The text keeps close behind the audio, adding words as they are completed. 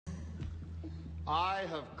I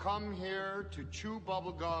have come here to chew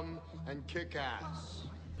bubblegum and kick ass.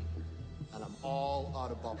 And I'm all out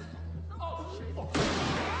of bubblegum.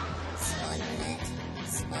 Spoiler alert,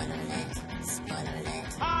 spoiler alert, spoiler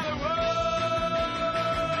alert. Spoiler alert.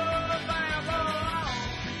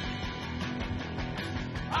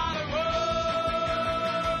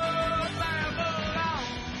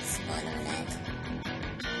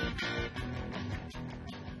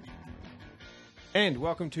 And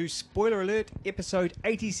welcome to Spoiler Alert, episode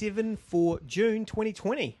 87 for June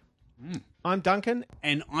 2020. I'm Duncan.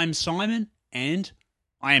 And I'm Simon, and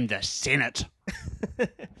I am the Senate.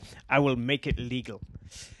 I will make it legal.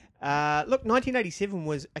 Look, 1987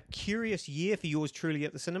 was a curious year for yours truly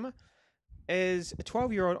at the cinema. As a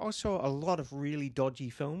 12-year-old, I saw a lot of really dodgy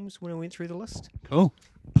films when I went through the list. Cool.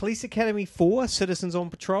 Police Academy 4, Citizens on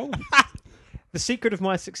Patrol. The Secret of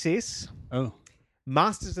My Success. Oh,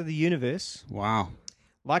 Masters of the Universe. wow.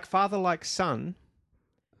 Like Father, Like Son.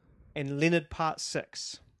 And Leonard Part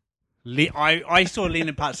 6. I saw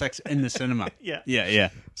Leonard Part 6 in the cinema. Yeah. Yeah.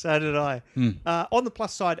 So did I. On the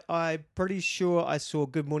plus side, I'm pretty sure I saw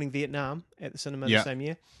Good Morning Vietnam at the cinema the same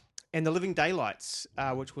year. And The Living Daylights,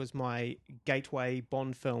 which was my gateway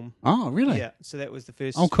Bond film. Oh, really? Yeah, so that was the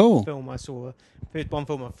first cool. film I saw, first Bond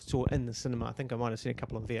film I saw in the cinema. I think I might have seen a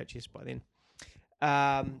couple on VHS by then.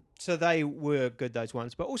 So they were good, those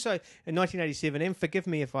ones. But also in 1987, and forgive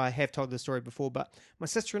me if I have told this story before, but my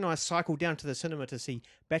sister and I cycled down to the cinema to see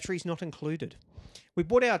Batteries Not Included. We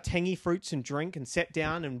bought our tangy fruits and drink and sat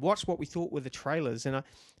down and watched what we thought were the trailers. And I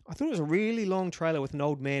thought it was a really long trailer with an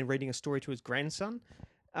old man reading a story to his grandson.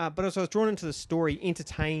 But as I was drawn into the story,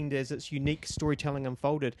 entertained as its unique storytelling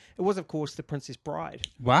unfolded, it was, of course, The Princess Bride.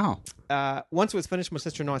 Wow. Once it was finished, my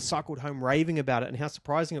sister and I cycled home raving about it and how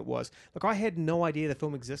surprising it was. Look, I had no idea the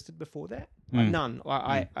film existed before that. None.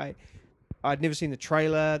 I'd never seen the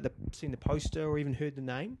trailer, seen the poster, or even heard the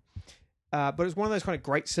name. But it was one of those kind of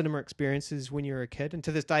great cinema experiences when you're a kid. And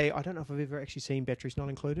to this day, I don't know if I've ever actually seen Batteries Not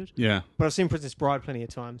Included. Yeah. But I've seen Princess Bride plenty of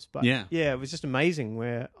times. But Yeah. it was just amazing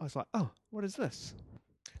where I was like, oh, what is this?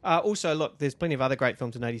 Also, look, there's plenty of other great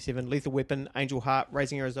films in 87. Lethal Weapon, Angel Heart,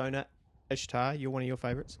 Raising Arizona, Ishtar, you're one of your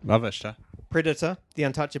favourites. Love Ishtar. Predator, The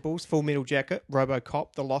Untouchables, Full Metal Jacket,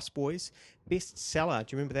 RoboCop, The Lost Boys, Bestseller.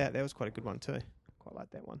 Do you remember that? That was quite a good one too. Quite like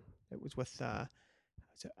that one. It was with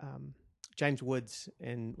James Woods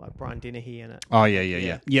and like Brian Dennehy in it. Oh,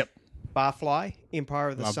 yeah. Yep. Barfly, Empire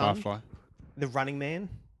of the Love Sun, Barfly. The Running Man,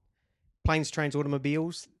 Planes, Trains,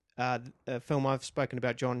 Automobiles, a film I've spoken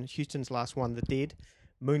about, John Huston's last one, The Dead,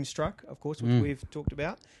 Moonstruck, of course, which we've talked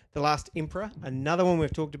about, The Last Emperor, another one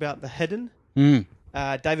we've talked about, The Hidden,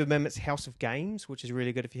 David Mamet's House of Games, which is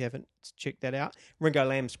really good if you haven't checked that out, Ringo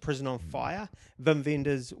Lam's Prison on Fire, Wim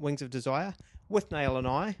Wenders' Wings of Desire, With Nail and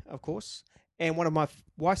I, of course, and one of my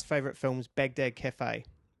wife's favourite films, Baghdad Cafe,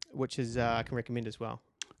 which is I can recommend as well.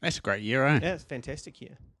 That's a great year, eh? Yeah, it's a fantastic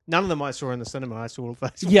year. None of them I saw in the cinema. I saw all of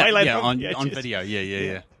those. On video.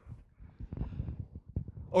 Yeah.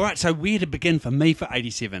 All right, so where to begin for me for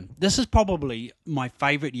 87? This is probably my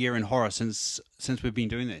favourite year in horror since we've been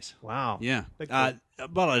doing this. Wow. Yeah. Big deal.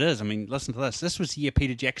 Well, it is. I mean, listen to this. This was the year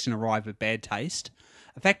Peter Jackson arrived with Bad Taste.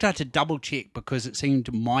 In fact, I had to double check because it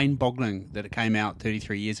seemed mind-boggling that it came out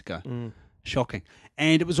 33 years ago. Shocking.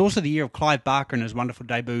 And it was also the year of Clive Barker and his wonderful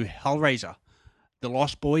debut, Hellraiser. The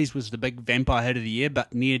Lost Boys was the big vampire hit of the year,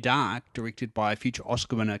 but Near Dark, directed by future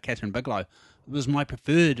Oscar winner Catherine Bigelow, was my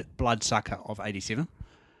preferred bloodsucker of 87.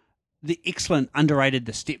 The excellent, underrated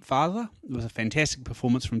The Stepfather was a fantastic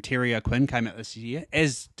performance from Terry O'Quinn, came out this year,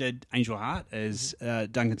 as did Angel Heart, as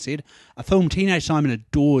Duncan said. A film Teenage Simon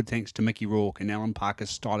adored thanks to Mickey Rourke and Alan Parker's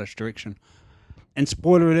stylish direction. And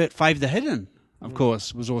spoiler alert, Fave the Hidden, of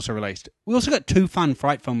course, was also released. We also got two fun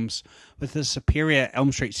fright films with the superior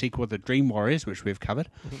Elm Street sequel, The Dream Warriors, which we've covered,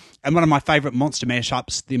 and one of my favourite monster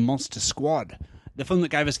mashups, The Monster Squad. The film that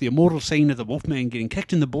gave us the immortal scene of the Wolfman getting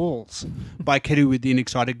kicked in the balls by a kid who would then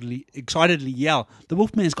excitedly yell, "The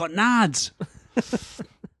Wolfman's got nards!"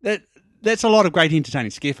 That's a lot of great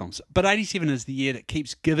entertaining scare films. But 87 is the year that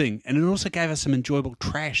keeps giving, and it also gave us some enjoyable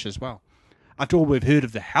trash as well. After all, we've heard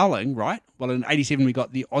of The Howling, right? Well, in 87 we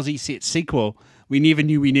got the Aussie set sequel we never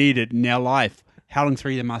knew we needed in our life, Howling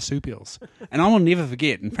 3 the Marsupials. And I will never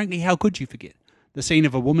forget, and frankly, how could you forget, the scene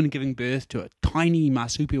of a woman giving birth to a tiny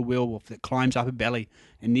marsupial werewolf that climbs up her belly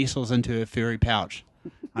and nestles into her furry pouch.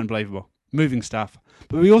 Unbelievable. Moving stuff.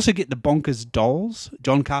 But we also get the bonkers dolls,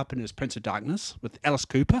 John Carpenter's Prince of Darkness, with Alice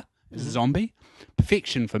Cooper as a zombie.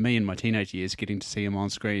 Perfection for me in my teenage years, getting to see him on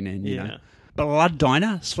screen and, you know, Blood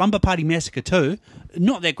Diner, Slumber Party Massacre 2.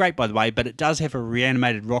 Not that great, by the way, but it does have a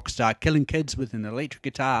reanimated rock star killing kids with an electric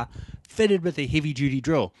guitar fitted with a heavy-duty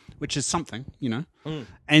drill, which is something, you know.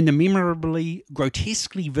 And the memorably,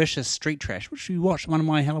 grotesquely vicious Street Trash, which we watched one of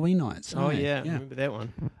my Halloween nights. Oh, yeah. Remember that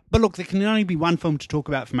one. But look, there can only be one film to talk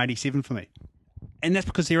about from 87 for me. And that's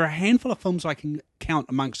because there are a handful of films I can count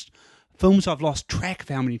amongst films I've lost track of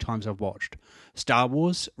how many times I've watched. Star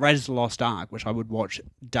Wars, Raiders of the Lost Ark, which I would watch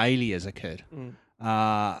daily as a kid.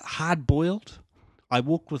 Hard Boiled, I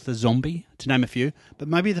Walked with the Zombie, to name a few. But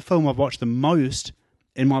maybe the film I've watched the most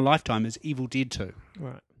in my lifetime is Evil Dead 2.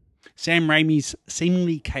 Right. Sam Raimi's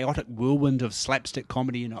seemingly chaotic whirlwind of slapstick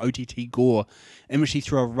comedy and OTT gore, in which he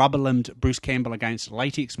threw a rubber-limbed Bruce Campbell against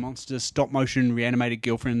latex monsters, stop-motion reanimated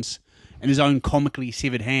girlfriends, and his own comically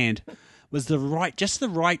severed hand, was just the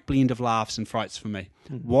right blend of laughs and frights for me.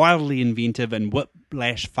 Wildly inventive and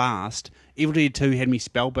whiplash fast, Evil Dead 2 had me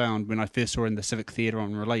spellbound when I first saw it in the Civic Theatre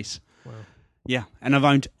on release. Wow. Yeah, and I've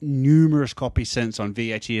owned numerous copies since on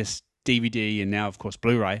VHS, DVD, and now, of course,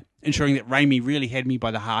 Blu-ray, ensuring that Raimi really had me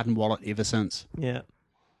by the heart and wallet ever since. Yeah.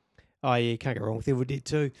 Oh, yeah, you can't go wrong with Evil Dead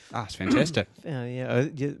 2. Ah, it's fantastic. Yeah,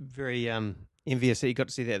 very envious that you got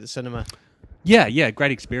to see that at the cinema. Yeah,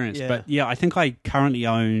 great experience. Yeah. But yeah, I think I currently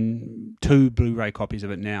own 2 Blu-ray copies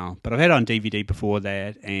of it now. But I've had it on DVD before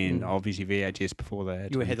that, and obviously VHS before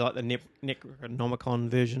that. You had like the Necronomicon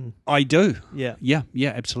version. I do. Yeah. Yeah,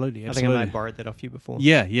 absolutely. I think I may have borrowed that off you before.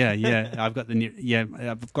 Yeah. I've got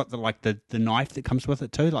the knife that comes with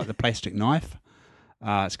it too, like the plastic knife.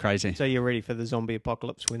 It's crazy. So you're ready for the zombie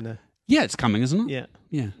apocalypse when the... Yeah, it's coming, isn't it?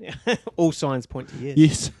 Yeah. All signs point to yes.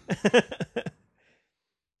 Yes.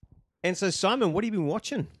 And so, Simon, what have you been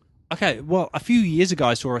watching? Okay, well, a few years ago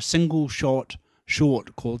I saw a single short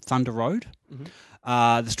called Thunder Road.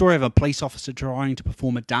 The story of a police officer trying to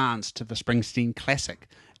perform a dance to the Springsteen classic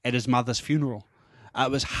at his mother's funeral. It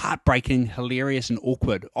was heartbreaking, hilarious, and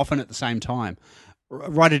awkward, often at the same time.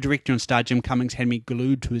 Writer, director, and star Jim Cummings had me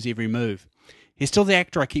glued to his every move. He's still the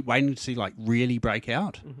actor I keep waiting to see really break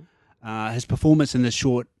out. His performance in this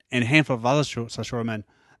short and a handful of other shorts I saw him in,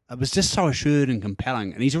 it was just so assured and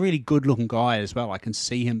compelling. And he's a really good-looking guy as well. I can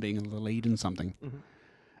see him being the lead in something.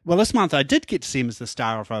 Well, this month I did get to see him as the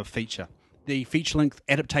star of a feature, the feature-length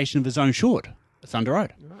adaptation of his own short, Thunder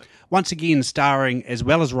Road. Right. Once again, starring as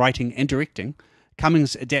well as writing and directing,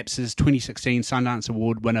 Cummings adapts his 2016 Sundance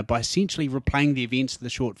Award winner by essentially replaying the events of the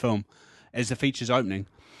short film as the feature's opening,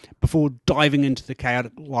 before diving into the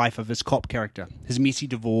chaotic life of his cop character, his messy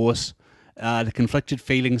divorce, the conflicted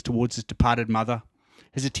feelings towards his departed mother,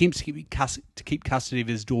 his attempts to keep custody of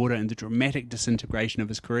his daughter, and the dramatic disintegration of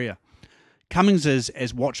his career. Cummings is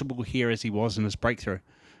as watchable here as he was in his breakthrough.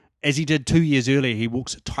 As he did 2 years earlier, he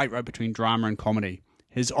walks a tightrope between drama and comedy.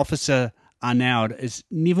 His officer, Arnaud, is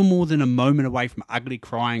never more than a moment away from ugly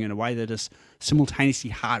crying in a way that is simultaneously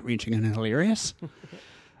heart-wrenching and hilarious.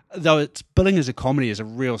 Though its billing as a comedy is a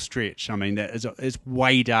real stretch. I mean, it's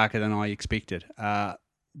way darker than I expected.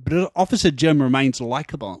 But Officer Jim remains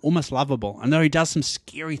likeable, almost lovable. And though he does some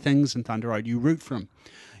scary things in Thunder Road, you root for him.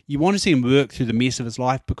 You want to see him work through the mess of his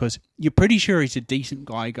life because you're pretty sure he's a decent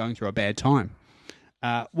guy going through a bad time.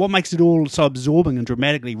 What makes it all so absorbing and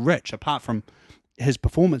dramatically rich, apart from his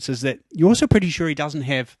performance, is that you're also pretty sure he doesn't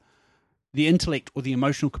have the intellect or the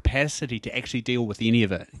emotional capacity to actually deal with any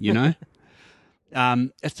of it, you know?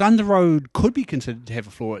 Thunder Road could be considered to have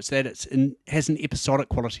a flaw. It's that it has an episodic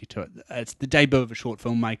quality to it. It's the debut of a short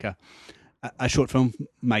film maker,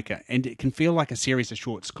 and it can feel like a series of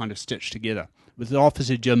shorts kind of stitched together, with the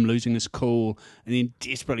Officer Jim losing his cool and then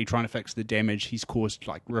desperately trying to fix the damage he's caused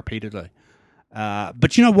repeatedly.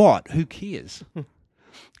 But you know what? Who cares?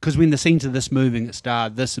 Because when the scenes of this moving that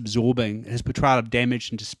starred this absorbing, his portrayal of damage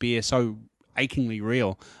and despair so achingly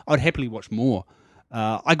real, I'd happily watch more.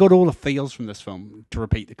 I got all the feels from this film, to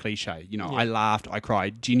repeat the cliche. You know, yeah. I laughed, I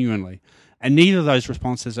cried, genuinely. And neither of those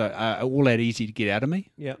responses are all that easy to get out of me.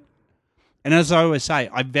 Yeah. And as I always say,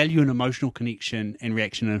 I value an emotional connection and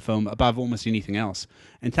reaction in a film above almost anything else.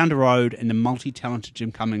 And Thunder Road and the multi-talented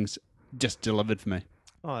Jim Cummings just delivered for me.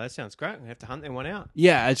 Oh, that sounds great. We have to hunt that one out.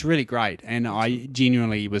 Yeah, it's really great. And I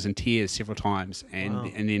genuinely was in tears several times and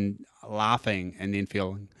then laughing and then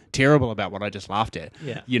feeling terrible about what I just laughed at.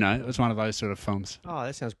 Yeah. You know, it was one of those sort of films. Oh,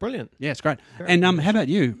 that sounds brilliant. Yeah, it's great. And how about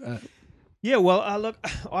you? Yeah, well, look,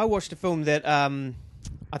 I watched a film that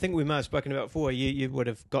I think we may have spoken about before. You would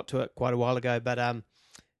have got to it quite a while ago, but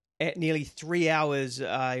at nearly 3 hours,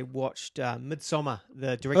 I watched Midsommar,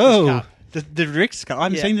 the director's cut. The director's cut. I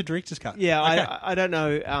haven't seen the director's cut. Yeah, okay. I don't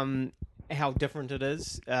know how different it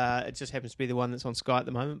is. It just happens to be the one that's on Sky at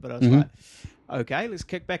the moment, but I was like, okay, let's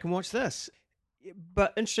kick back and watch this.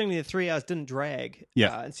 But interestingly, the 3 hours didn't drag.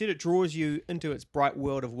 Yeah. Instead, it draws you into its bright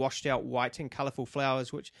world of washed-out white and colourful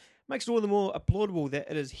flowers, which makes it all the more applaudable that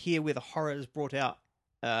it is here where the horror is brought out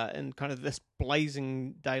in kind of this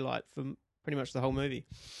blazing daylight for pretty much the whole movie.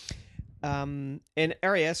 And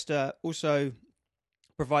Ari Aster also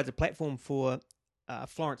provides a platform for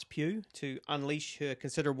Florence Pugh to unleash her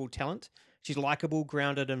considerable talent. She's likeable,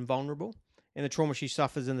 grounded, and vulnerable. And the trauma she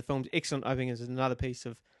suffers in the film's excellent opening is another piece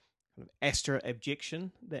of kind of Astor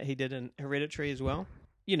abjection that he did in Hereditary as well.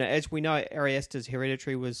 You know, as we know, Ari Aster's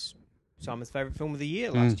Hereditary was Simon's favourite film of the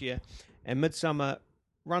year last year. And Midsommar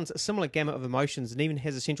runs a similar gamut of emotions and even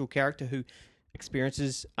has a central character who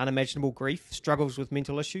experiences unimaginable grief, struggles with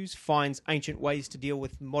mental issues, finds ancient ways to deal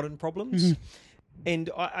with modern problems. And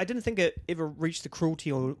I didn't think it ever reached the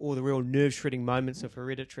cruelty or the real nerve-shredding moments of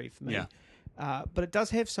Hereditary for me. Yeah. But it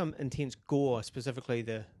does have some intense gore, specifically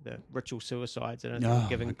the ritual suicides. I don't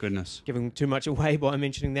think Oh, my goodness. giving too much away by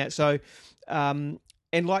mentioning that. So, and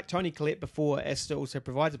like Tony Collette before, Aster also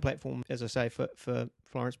provides a platform, as I say, for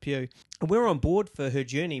Florence Pugh. And we're on board for her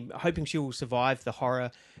journey, hoping she will survive the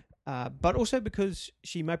horror, but also because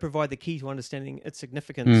she may provide the key to understanding its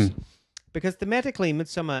significance. Because thematically,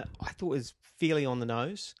 Midsommar, I thought, was fairly on the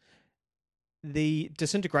nose. The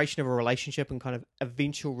disintegration of a relationship and kind of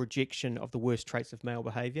eventual rejection of the worst traits of male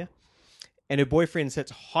behaviour. And her boyfriend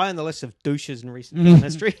sits high on the list of douches in recent film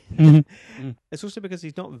history. It's also because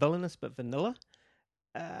he's not villainous but vanilla.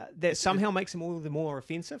 That somehow makes him all the more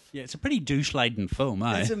offensive. Yeah, it's a pretty douche-laden film,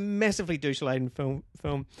 eh? It's a massively douche-laden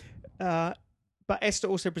film. But Aster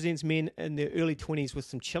also presents men in their early 20s with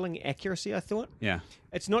some chilling accuracy, I thought. Yeah.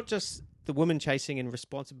 It's not just the women chasing and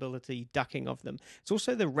responsibility ducking of them. It's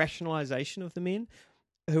also the rationalization of the men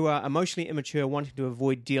who are emotionally immature, wanting to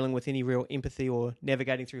avoid dealing with any real empathy or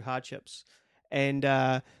navigating through hardships. And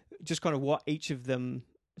just kind of what each of them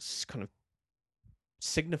kind of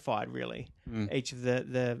signified, really, each of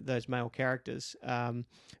those male characters.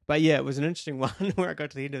 But yeah, it was an interesting one where I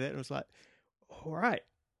got to the end of that and was like, all right,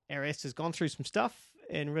 Ari Aster's gone through some stuff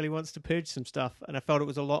and really wants to purge some stuff. And I felt it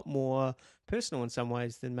was a lot more personal in some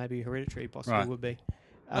ways than maybe Hereditary possibly would be.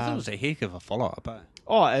 I thought it was a heck of a follow-up, eh?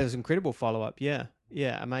 Oh, it was an incredible follow-up, yeah.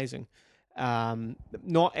 Yeah, amazing.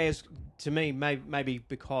 Not as, to me, maybe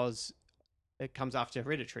because it comes after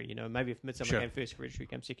Hereditary, you know. Maybe if Midsommar came first, Hereditary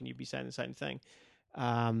came second, you'd be saying the same thing.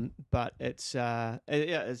 But it's, and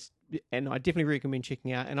I definitely recommend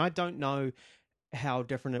checking out. And I don't know how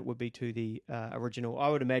different it would be to the original. I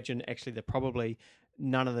would imagine, actually, that probably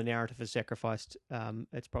none of the narrative is sacrificed.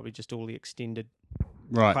 It's probably just all the extended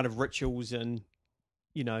kind of rituals and,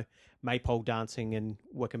 you know, maypole dancing and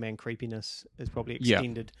Wicker Man creepiness is probably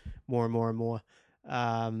extended more and more and more.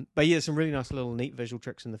 But yeah, some really nice little neat visual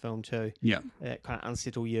tricks in the film too. Yeah. That kind of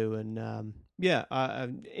unsettle you. And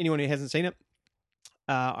anyone who hasn't seen it,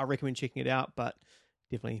 I recommend checking it out, but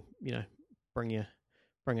definitely, you know, bring a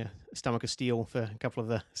stomach of steel for a couple of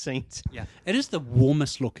the scenes. Yeah. It is the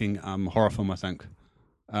warmest looking horror film, I think.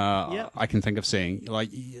 I can think of seeing. Like,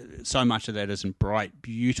 so much of that is in bright,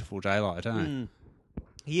 beautiful daylight, eh?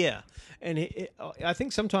 Yeah, and I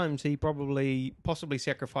think sometimes he possibly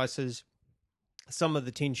sacrifices some of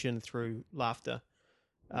the tension through laughter.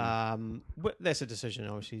 But that's a decision.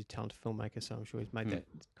 Obviously, he's a talented filmmaker, so I'm sure he's made that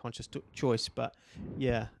conscious choice. But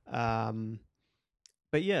yeah,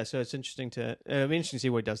 so it's interesting to see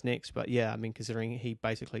what he does next. But yeah, I mean, considering he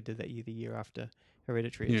basically did that the year after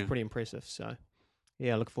Hereditary, it's pretty impressive. So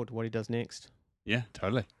yeah, I look forward to what he does next. Yeah,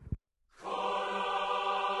 totally.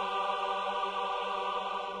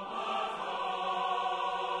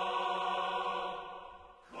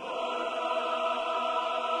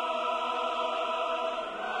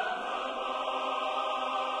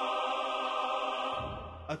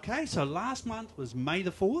 Okay, so last month was May the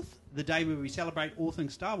 4th, the day where we celebrate all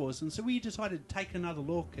things Star Wars, and so we decided to take another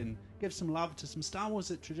look and give some love to some Star Wars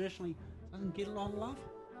that traditionally doesn't get a lot of love.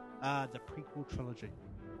 The Prequel Trilogy.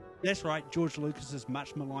 That's right, George Lucas's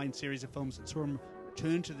much maligned series of films that saw him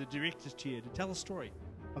return to the director's chair to tell a story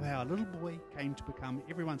of how a little boy came to become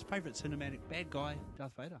everyone's favourite cinematic bad guy,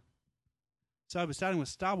 Darth Vader. So we're starting with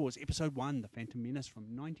Star Wars Episode 1, The Phantom Menace from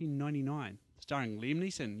 1999, starring Liam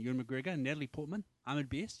Neeson, Ewan McGregor, Natalie Portman, Ahmed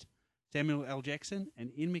Best, Samuel L. Jackson,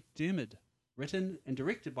 and Ian McDiarmid, written and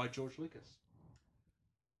directed by George Lucas.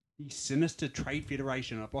 The sinister Trade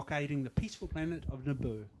Federation are blockading the peaceful planet of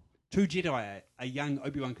Naboo. Two Jedi, a young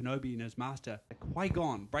Obi-Wan Kenobi and his master,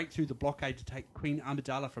 Qui-Gon, break through the blockade to take Queen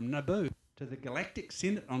Amidala from Naboo to the Galactic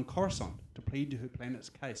Senate on Coruscant to plead her planet's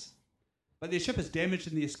case. But their ship is damaged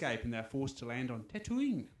in the escape and they are forced to land on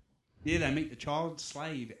Tatooine. There they meet the child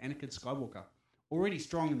slave Anakin Skywalker, already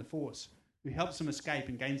strong in the Force, who helps him escape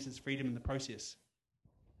and gains his freedom in the process.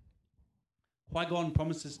 Qui-Gon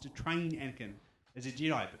promises to train Anakin as a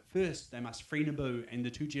Jedi, but first they must free Naboo, and the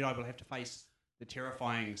two Jedi will have to face the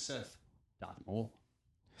terrifying Sith, Darth Maul.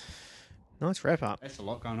 Nice wrap up. That's a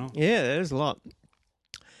lot going on. Yeah, that is a lot.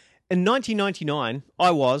 In 1999,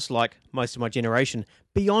 I was, like most of my generation,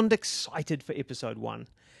 beyond excited for Episode 1.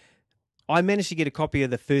 I managed to get a copy of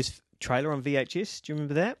the first trailer on VHS. Do you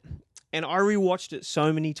remember that? And I rewatched it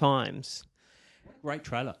so many times. Great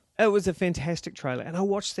trailer. It was a fantastic trailer, and I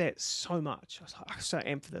watched that so much. I was like, I'm so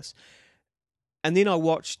amped for this. And then I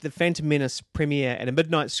watched the Phantom Menace premiere at a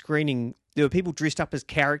midnight screening. There were people dressed up as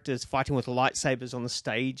characters fighting with lightsabers on the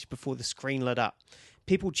stage before the screen lit up.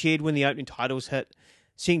 People cheered when the opening titles hit.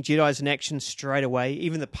 Seeing Jedis in action straight away,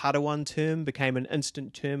 even the Padawan term became an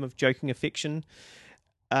instant term of joking affection.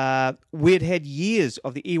 We'd had years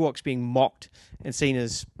of the Ewoks being mocked and seen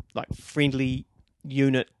as like friendly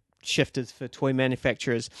unit shifters for toy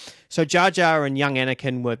manufacturers. So Jar Jar and young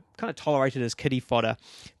Anakin were kind of tolerated as kiddie fodder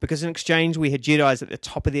because in exchange we had Jedis at the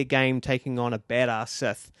top of their game taking on a badass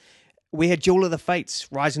Sith. We had Duel of the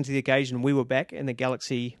Fates rising to the occasion. We were back in the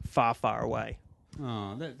galaxy far, far away.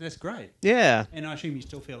 Oh, that's great. Yeah. And I assume you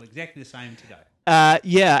still feel exactly the same today.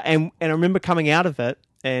 Yeah, and I remember coming out of it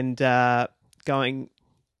and going,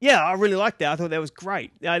 yeah, I really liked that. I thought that was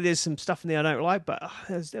great. There's some stuff in there I don't like, but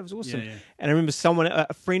that was awesome. Yeah. And I remember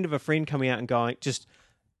a friend of a friend coming out and going,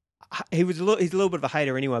 he's a little bit of a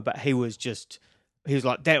hater anyway, but he was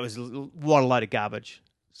like, that was what a load of garbage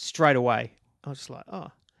straight away. I was just like, oh.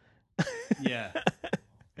 Yeah.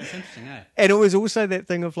 That's interesting, eh? And it was also that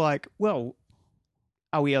thing of like, well,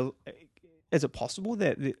 is it possible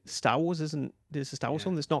that Star Wars there's a Star Wars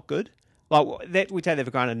film that's not good? Like that, we take that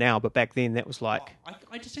for granted now, but back then that was like...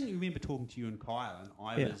 I distinctly remember talking to you and Kyle, and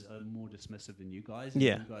I was more dismissive than you guys. And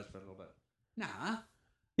Yeah. You guys were a little bit, nah.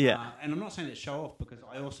 Yeah. And I'm not saying that show off because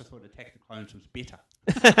I also thought Attack of the Clones was better.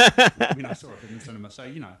 When I saw it in the cinema, so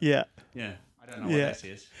Yeah. Yeah, I don't know what that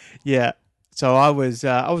says. Yeah. So I was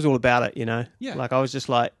all about it, Yeah. Like I was just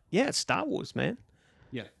like, yeah, it's Star Wars, man.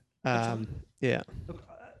 Yeah. Yeah. Look,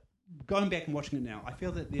 going back and watching it now, I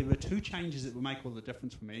feel that there were two changes that would make all the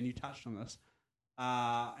difference for me, and you touched on this.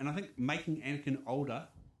 And I think making Anakin older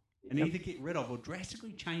and either get rid of or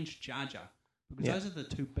drastically change Jar Jar, because those are the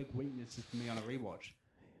two big weaknesses for me on a rewatch.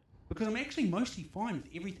 Because I'm actually mostly fine with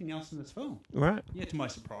everything else in this film. Right. Yeah, to my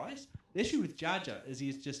surprise. The issue with Jar Jar is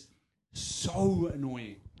he's just so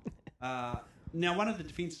annoying. Now, one of the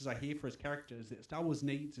defences I hear for his character is that Star Wars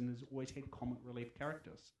needs and has always had comic relief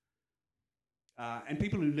characters. And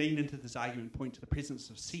people who lean into this argument point to the presence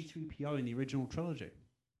of C-3PO in the original trilogy.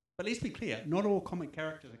 But let's be clear, not all comic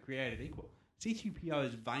characters are created equal. C-3PO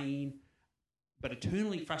is vain, but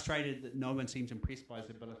eternally frustrated that no one seems impressed by his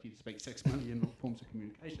ability to speak 6 million forms of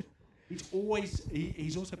communication.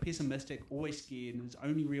 He's also pessimistic, always scared, and his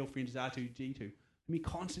only real friend is R2-D2, whom he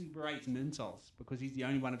constantly berates and insults because he's the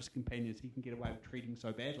only one of his companions he can get away with treating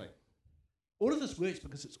so badly. All of this works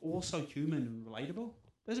because it's all so human and relatable.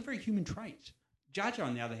 Those are very human traits. Jar Jar,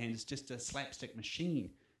 on the other hand, is just a slapstick machine.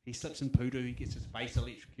 He slips in poo-doo, he gets his face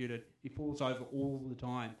electrocuted, he falls over all the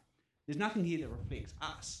time. There's nothing here that reflects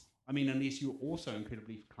us. I mean, unless you're also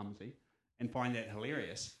incredibly clumsy and find that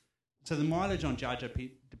hilarious. So the mileage on Jar Jar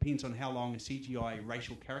depends on how long a CGI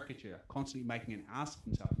racial caricature constantly making an ass of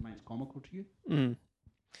himself remains comical to you. Mm.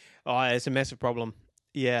 Oh, it's a massive problem.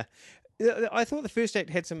 Yeah. I thought the first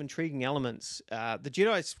act had some intriguing elements. The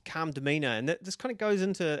Jedi's calm demeanour, and this kind of goes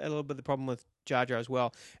into a little bit of the problem with Jar Jar as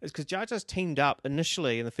well, is because Jar Jar's teamed up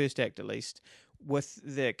initially, in the first act at least, with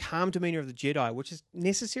the calm demeanour of the Jedi, which is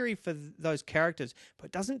necessary for those characters,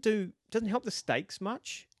 but doesn't help the stakes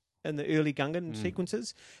much in the early Gungan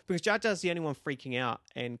sequences, because Jar Jar's the only one freaking out,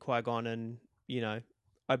 and Qui-Gon and,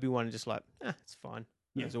 Obi-Wan are just like, it's fine.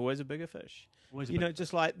 Yeah. There's always a bigger fish. Always a bigger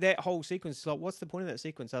Just like that whole sequence is like, what's the point of that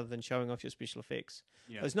sequence other than showing off your special effects?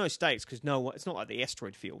 Yeah. There's no stakes because it's not like the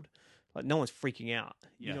asteroid field. Like no one's freaking out.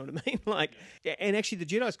 You know what I mean? And actually the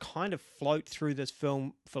Jedi's kind of float through this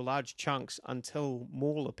film for large chunks until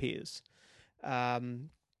Maul appears.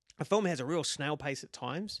 The film has a real snail pace at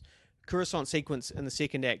times. Coruscant sequence in the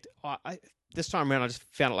second act, this time around I just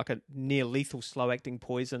found it like a near lethal slow acting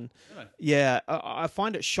poison. Really? Yeah, I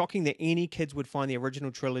find it shocking that any kids would find the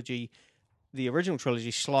original trilogy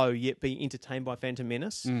slow yet be entertained by Phantom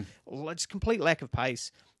Menace. It's complete lack of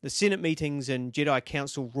pace. The Senate meetings and Jedi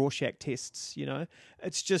Council Rorschach tests,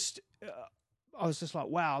 it's just I was just like,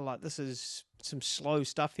 wow, like this is some slow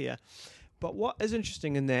stuff here. But what is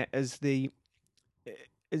interesting in that is that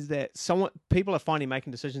people are finally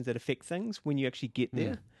making decisions that affect things when you actually get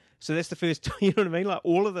there. So that's the first, you know what I mean? Like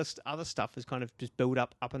all of this other stuff is kind of just built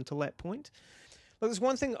up until that point. Look, there's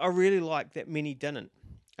one thing I really like that many didn't.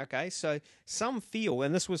 Okay, so some feel,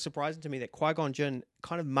 and this was surprising to me, that Qui-Gon Jinn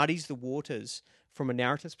kind of muddies the waters from a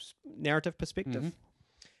narrative perspective.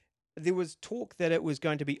 There was talk that it was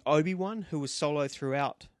going to be Obi-Wan who was solo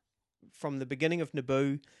throughout. From the beginning of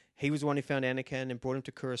Naboo, he was the one who found Anakin and brought him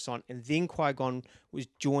to Coruscant, and then Qui-Gon was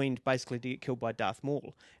joined basically to get killed by Darth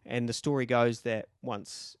Maul. And the story goes that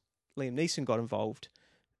once Liam Neeson got involved,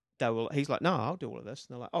 he's like, no, I'll do all of this.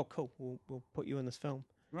 And they're like, oh, cool, we'll put you in this film.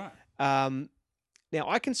 Right. Now,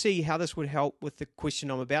 I can see how this would help with the question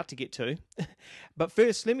I'm about to get to. But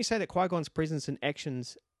first, let me say that Qui-Gon's presence and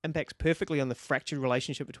actions impacts perfectly on the fractured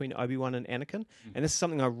relationship between Obi-Wan and Anakin. And this is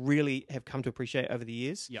something I really have come to appreciate over the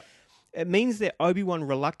years. Yep. It means that Obi-Wan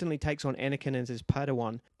reluctantly takes on Anakin as his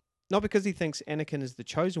Padawan, not because he thinks Anakin is the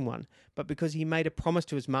chosen one, but because he made a promise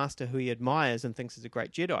to his master who he admires and thinks is a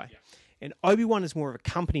great Jedi. Yep. And Obi-Wan is more of a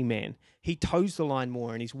company man. He toes the line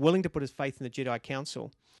more, and he's willing to put his faith in the Jedi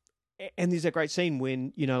Council. And there's a great scene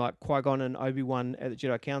when, you know, like Qui-Gon and Obi-Wan at the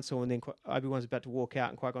Jedi Council, and then Obi-Wan's about to walk out,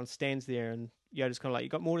 and Qui-Gon stands there, and Yoda's kind of like, you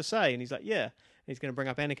got more to say? And he's like, yeah. And he's going to bring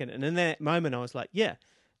up Anakin. And in that moment, I was like, yeah,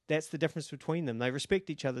 that's the difference between them. They respect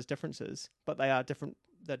each other's differences, but they're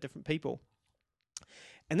different people.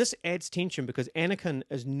 And this adds tension because Anakin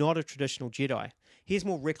is not a traditional Jedi. He is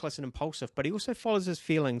more reckless and impulsive, but he also follows his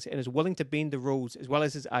feelings and is willing to bend the rules as well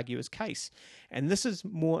as argue his case. And this is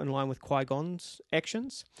more in line with Qui-Gon's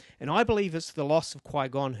actions. And I believe it's the loss of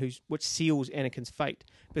Qui-Gon which seals Anakin's fate,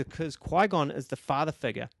 because Qui-Gon is the father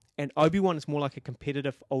figure and Obi-Wan is more like a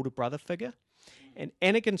competitive older brother figure. And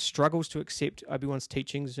Anakin struggles to accept Obi-Wan's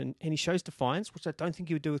teachings and he shows defiance, which I don't think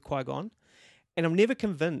he would do with Qui-Gon. And I'm never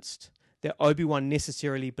convinced that Obi-Wan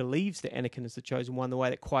necessarily believes that Anakin is the chosen one the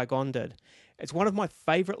way that Qui-Gon did. It's one of my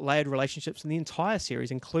favourite layered relationships in the entire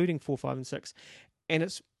series, including 4, 5, and 6. And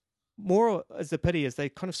it's more as the pity is they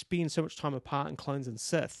kind of spend so much time apart in Clones and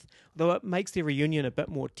Sith, though it makes their reunion a bit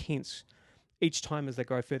more tense each time as they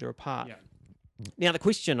grow further apart. Yeah. Now, the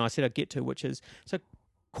question I said I'd get to, which is, so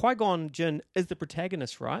Qui-Gon Jinn is the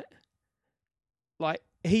protagonist, right? Like,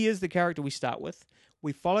 he is the character we start with.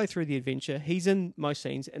 We follow through the adventure. He's in most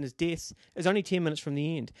scenes, and his death is only 10 minutes from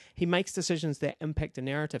the end. He makes decisions that impact the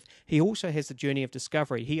narrative. He also has the journey of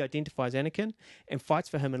discovery. He identifies Anakin and fights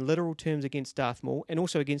for him in literal terms against Darth Maul and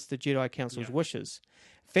also against the Jedi Council's wishes.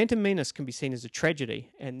 Phantom Menace can be seen as a tragedy,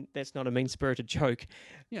 and that's not a mean-spirited joke,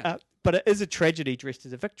 but it is a tragedy dressed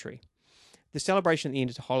as a victory. The celebration at the end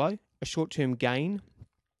is hollow. A short-term gain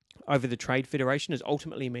over the Trade Federation is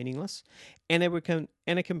ultimately meaningless. Anakin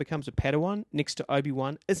becomes a Padawan next to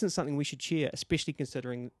Obi-Wan isn't something we should cheer, especially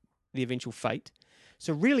considering the eventual fate.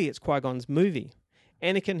 So really it's Qui-Gon's movie.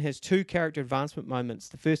 Anakin has 2 character advancement moments,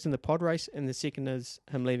 the first in the pod race and the second is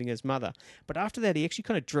him leaving his mother. But after that he actually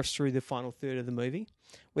kind of drifts through the final third of the movie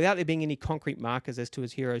without there being any concrete markers as to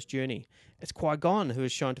his hero's journey. It's Qui-Gon who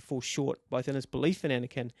is shown to fall short both in his belief in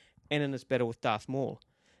Anakin and in his battle with Darth Maul.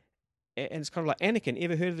 And it's kind of like, Anakin,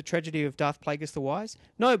 ever heard of the tragedy of Darth Plagueis the Wise?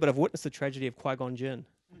 No, but I've witnessed the tragedy of Qui-Gon Jinn.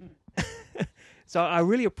 So I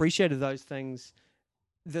really appreciated those things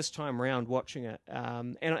this time around watching it.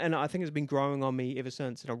 And I think it's been growing on me ever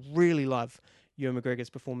since. And I really love Ewan McGregor's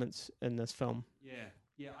performance in this film.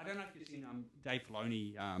 Yeah. I don't know if you've seen Dave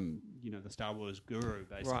Filoni, the Star Wars guru,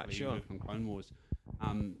 basically, right, sure. who worked on Clone Wars,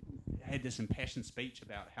 had this impassioned speech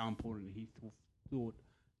about how important he thought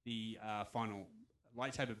the final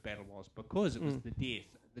lightsaber battle was, because it was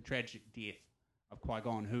the tragic death of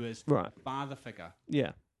Qui-Gon, who is a father figure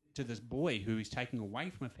to this boy who is taking away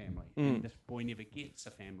from a family, and this boy never gets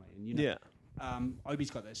a family. And Obi's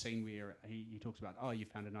got that scene where he talks about, you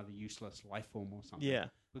found another useless life form or something,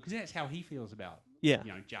 because that's how he feels about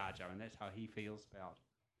Jar Jar, and that's how he feels about.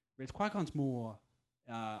 Whereas Qui-Gon's more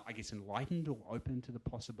I guess enlightened or open to the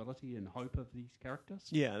possibility and hope of these characters.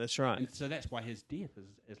 Yeah, that's right. And so that's why his death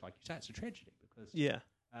is like you say, it's a tragedy, because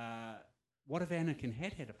what if Anakin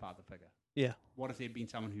had a father figure? Yeah. What if there'd been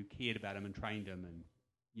someone who cared about him and trained him, and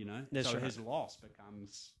that's so right. His loss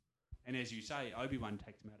becomes, and as you say, Obi-Wan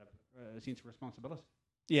takes him out of a sense of responsibility.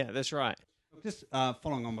 Yeah, that's right. Just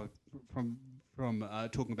following on from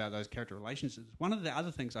talking about those character relationships, one of the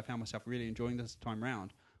other things I found myself really enjoying this time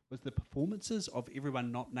round was the performances of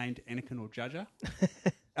everyone not named Anakin or Jar Jar.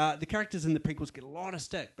 The characters in the prequels get a lot of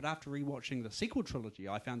stick, but after rewatching the sequel trilogy,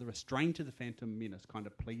 I found the restraint to the Phantom Menace kind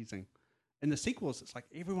of pleasing. In the sequels, it's like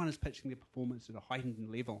everyone is pitching their performance at a heightened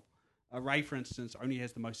level. Rey, for instance, only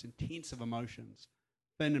has the most intense of emotions.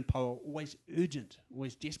 Finn and Poe are always urgent,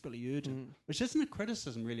 always desperately urgent, which isn't a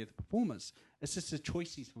criticism really of the performance. It's just the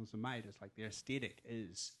choice these films have made. It's like their aesthetic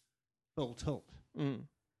is full tilt.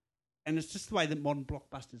 And it's just the way that modern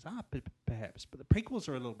blockbusters are, perhaps. But the prequels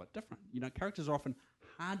are a little bit different. Characters are often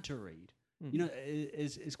hard to read.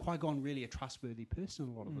 Is Qui-Gon really a trustworthy person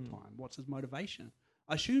a lot of the time? What's his motivation?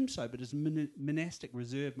 I assume so, but his monastic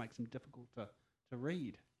reserve makes him difficult to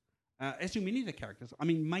read. As do many of the characters. I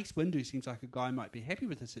mean, Mace Windu seems like a guy who might be happy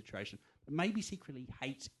with the situation, but maybe secretly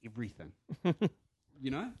hates everything.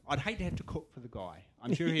 I'd hate to have to cook for the guy.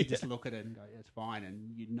 I'm sure he'd just look at it and go, it's fine,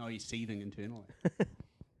 and you'd know he's seething internally.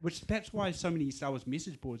 Which is perhaps why so many Star Wars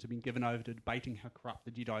message boards have been given over to debating how corrupt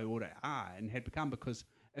the Jedi Order are and had become, because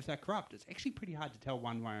if they're corrupt, it's actually pretty hard to tell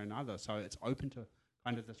one way or another, so it's open to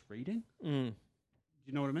kind of this reading. Do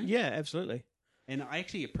you know what I mean? Yeah, absolutely. And I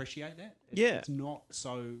actually appreciate that. It's not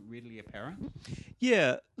so readily apparent.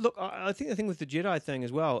 Yeah, look, I think the thing with the Jedi thing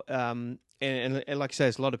as well, and like I say,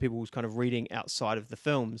 there's a lot of people who's kind of reading outside of the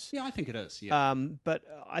films. Yeah, I think it is. Yeah. But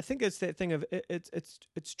I think it's that thing of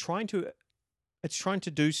it's trying to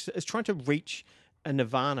reach a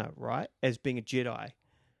nirvana, right? As being a Jedi,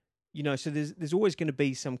 So there's always going to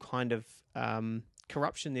be some kind of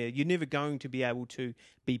corruption there. You're never going to be able to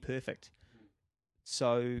be perfect.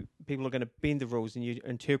 So people are going to bend the rules, and you're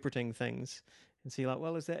interpreting things and see, like,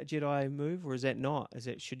 well, is that a Jedi move or is that not?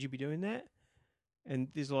 Should you be doing that? And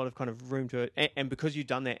there's a lot of kind of room to it. And because you've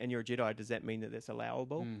done that and you're a Jedi, does that mean that that's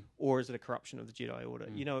allowable, or is it a corruption of the Jedi Order?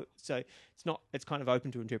 So it's not. It's kind of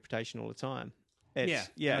open to interpretation all the time. I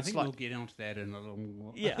think we'll get onto that in a little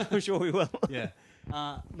more. Yeah, I'm sure we will. Yeah.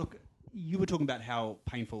 Look, you were talking about how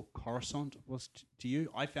painful Coruscant was to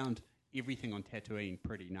you. I found everything on Tatooine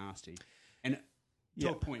pretty nasty, and to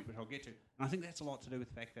a point, which I'll get to. And I think that's a lot to do with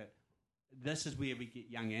the fact that this is where we get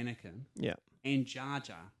young Anakin and Jar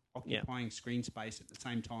Jar occupying screen space at the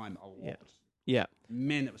same time a lot. Yeah.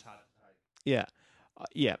 Man, that was hard to take.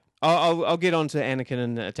 Yeah. I'll get on to Anakin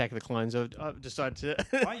and Attack of the Clones. I've decided to...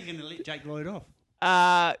 Why are you going to let Jake Lloyd off?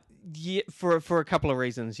 Yeah, for a couple of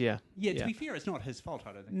reasons, Yeah, to be fair, it's not his fault,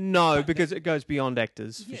 I don't think. No, but because it goes beyond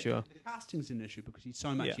actors, for sure. The casting's an issue because he's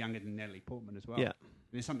so much younger than Natalie Portman as well. Yeah.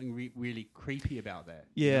 There's something really creepy about that.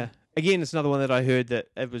 Yeah. Again, it's another one that I heard that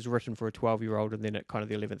it was written for a 12-year-old, and then at kind of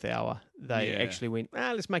the 11th hour, they actually went,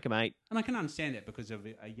 let's make him 8. And I can understand that because of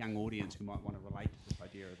a young audience who might want to relate to this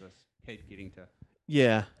idea of this kid getting to,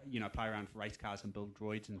 play around for race cars and build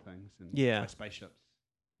droids and things and fly spaceships.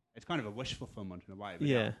 It's kind of a wish fulfillment in a way.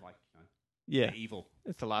 They're evil.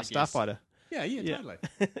 It's the last Starfighter. Yeah, totally.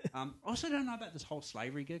 I also don't know about this whole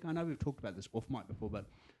slavery gig. I know we've talked about this off mic before, but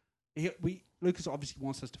Lucas obviously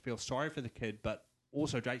wants us to feel sorry for the kid, but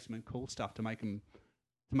also drapes him in cool stuff to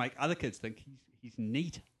make other kids think he's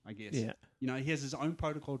neat, I guess. Yeah. He has his own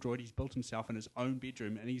protocol droid he's built himself in his own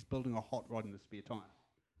bedroom, and he's building a hot rod in his spare time.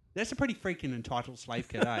 That's a pretty freaking entitled slave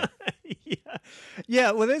kid, eh?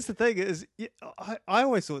 Yeah, well, that's the thing is, I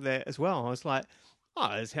always thought that as well. I was like,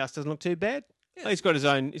 his house doesn't look too bad. Yeah. He's got his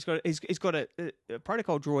own. He's got a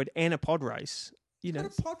protocol droid and a pod race. He's got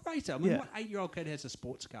a pod racer. I mean, what 8-year-old kid has a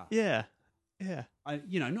sports car? Yeah.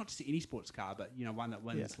 Not just any sports car, but one that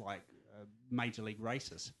wins like major league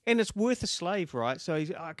races. And it's worth a slave, right? So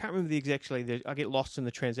I can't remember the exactly. I get lost in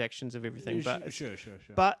the transactions of everything, but sure.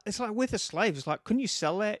 But it's like worth a slave. It's like, couldn't you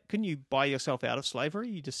sell that? Couldn't you buy yourself out of slavery?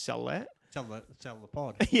 You just sell that. Sell the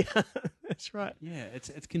pod. Yeah, that's right. Yeah,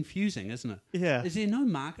 it's confusing, isn't it? Yeah. Is there no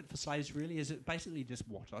market for slaves, really? Is it basically just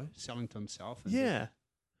Watto selling to himself? Yeah.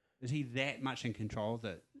 Is he that much in control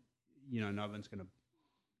that, no one's going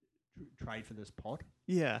to trade for this pod?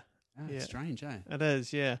 Yeah. It's strange, eh? It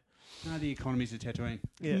is, yeah. No, the economies of Tatooine.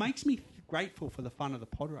 Yeah. It makes me grateful for the fun of the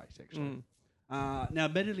pod race, actually. Now,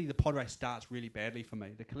 admittedly, the pod race starts really badly for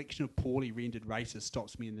me. The collection of poorly rendered races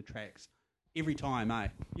stops me in the tracks. Every time, eh?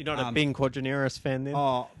 You're not a Ben Quadraneris fan then?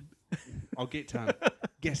 Oh, I'll get to him.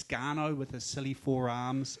 Gasgano with his silly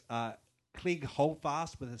forearms. Clegg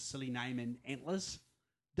Holdfast with his silly name and antlers.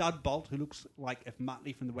 Dud Bolt, who looks like if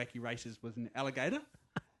Muttley from the Wacky Races was an alligator.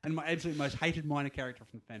 And my absolute most hated minor character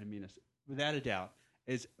from the Phantom Menace, without a doubt,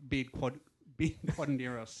 is Ben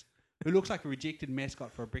Quadraneris, who looks like a rejected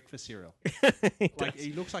mascot for a breakfast cereal.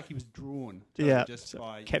 He looks like he was drawn just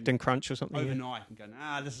by Captain Crunch or something overnight and going,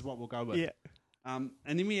 this is what we'll go with. Yeah. And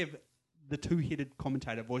then we have the two-headed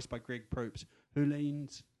commentator voiced by Greg Proops, who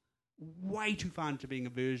leans way too far into being a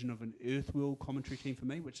version of an Earthworld commentary team for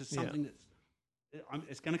me, which is something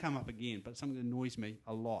it's going to come up again, but something that annoys me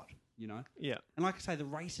a lot. Yeah. And like I say, the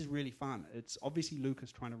race is really fun. It's obviously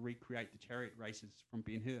Lucas trying to recreate the chariot races from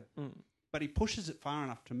Ben-Hur. But he pushes it far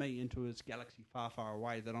enough to me into his galaxy far, far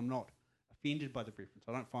away that I'm not offended by the reference.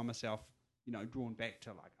 I don't find myself, drawn back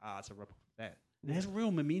to it's a rip-off of that. It has real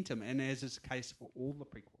momentum, and as is the case for all the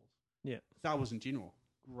prequels. Yeah. Star Wars in general,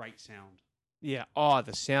 great sound. Yeah. Oh,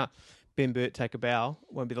 the sound. Ben Burt take a bow.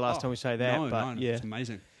 Won't be the last time we say that. No, but no, yeah, it's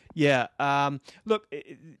amazing. yeah. Look,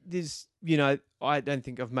 there's I don't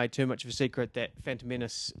think I've made too much of a secret that Phantom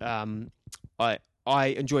Menace. I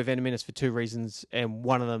enjoy Phantom Menace for two reasons, and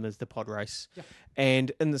one of them is the pod race. Yeah.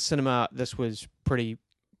 And in the cinema, this was pretty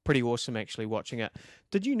awesome actually watching it.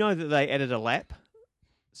 Did you know that they added a lap?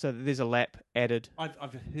 So there's a lap added.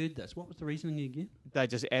 I've heard this. What was the reasoning again? They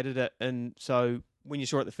just added it, and so when you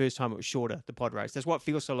saw it the first time, it was shorter, the pod race. That's why it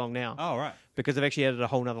feels so long now. Oh, right. Because they've actually added a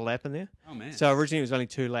whole nother lap in there. Oh, man. So originally it was only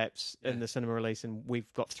 2 laps in the cinema release, and we've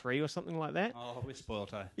got 3 or something like that. Oh, we're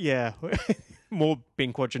spoiled, eh? Yeah. More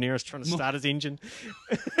Ben Quadrineris trying to start his engine.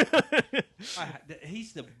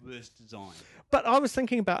 He's the worst design. But I was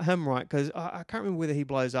thinking about him, right, because I can't remember whether he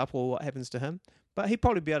blows up or what happens to him. But he'd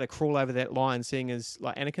probably be able to crawl over that line, seeing as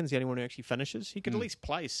like Anakin's the only one who actually finishes. He could at least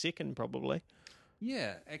play second, probably.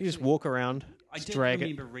 Yeah, actually. You just walk around, I just did drag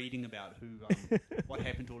remember reading about who, what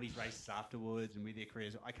happened to all these races afterwards and where their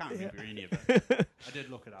careers. I can't remember any of it. I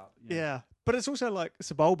did look it up. Yeah, but it's also like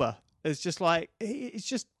Sebulba. It's just like it's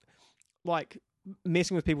just like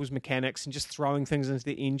messing with people's mechanics and just throwing things into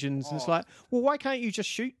the engines. And it's like, well, why can't you just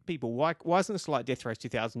shoot people? Why isn't this like Death Race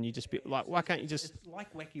 2000? You just be like, why can't you just? It's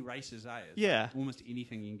like wacky races, eh? It's Yeah. like almost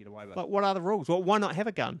anything you can get away with. Like, what are the rules? Well, why not have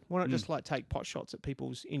a gun? Why not just like take pot shots at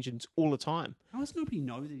people's engines all the time? How does nobody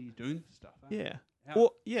know that he's doing this stuff? Eh? Yeah. How-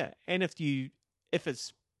 Or yeah, and if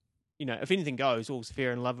it's if anything goes, all's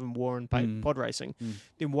fair in love and war and pod racing,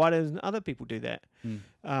 then why doesn't other people do that?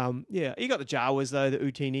 Yeah, you got the Jawas though, the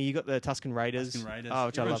Utini, you got the Tusken Raiders. Tusken Raiders. Oh,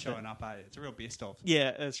 which I Everyone's love. showing up, eh? It's a real best of.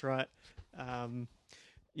 Yeah, that's right.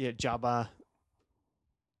 Yeah, Jabba.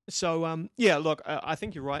 So yeah, look, I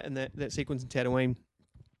think you're right in that sequence in Tatooine.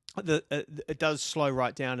 It does slow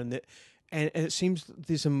right down, and it seems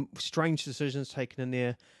there's some strange decisions taken in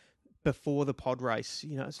there before the pod race.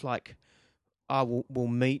 It's like, we'll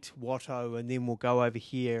meet Watto, and then we'll go over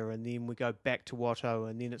here, and then we go back to Watto,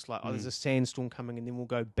 and then it's like, there's a sandstorm coming, and then we'll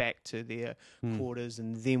go back to their quarters,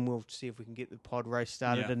 and then we'll see if we can get the pod race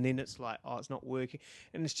started, and then it's like, it's not working,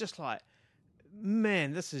 and it's just like,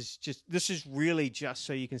 man, this is really just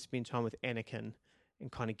so you can spend time with Anakin and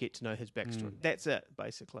kind of get to know his backstory. That's it,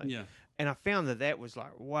 basically. Yeah. And I found that was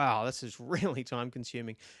like, wow, this is really time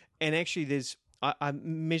consuming. And actually, I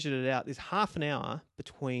measured it out. There's half an hour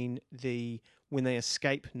between when they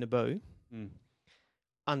escape Naboo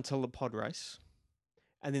until the pod race,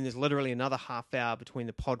 and then there's literally another half hour between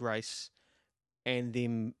the pod race and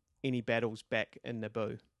them any battles back in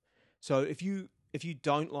Naboo. So if you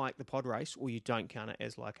don't like the pod race, or you don't count it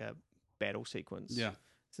as like a battle sequence,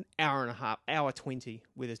 it's an hour and a half, hour 20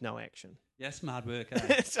 where there's no action. Yeah, smart work, eh?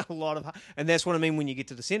 It's a lot of, and that's what I mean when you get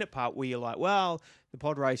to the Senate part where you're like, well, the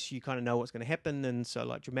pod race, you kind of know what's going to happen, and so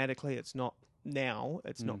like dramatically, it's not not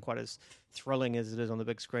quite as thrilling as it is on the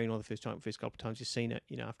big screen, or the first couple of times you've seen it.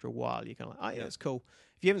 After a while, you're kind of like, oh yeah, it's cool.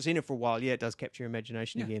 If you haven't seen it for a while, yeah, it does capture your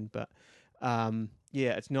imagination again, but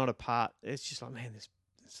yeah, it's not a part. It's just like, man, there's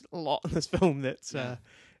a lot in this film that's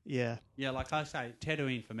yeah. Like I say,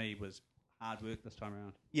 Tatooine for me was hard work this time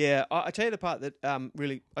around. Yeah, I tell you the part that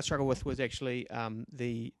really I struggled with was actually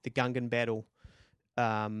the Gungan battle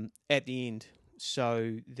at the end.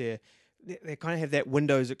 So they kind of have that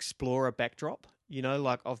Windows Explorer backdrop,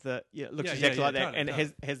 like of the it looks exactly like that, totally, and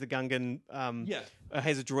it has the Gungan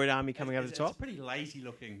has a droid army coming over the top. It's pretty lazy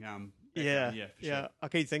looking. Yeah, for sure. I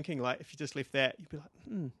keep thinking like if you just left that, you'd be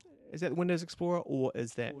like, is that the Windows Explorer or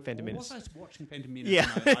is that Phantom Menace? I was watching Phantom Menace. Yeah.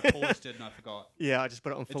 And I paused it and I forgot. Yeah, I just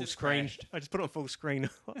put it on full just screen. crashed. I just put it on full screen.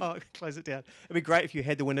 Close it down. It'd be great if you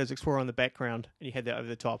had the Windows Explorer on the background and you had that over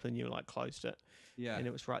the top and you like closed it. Yeah. And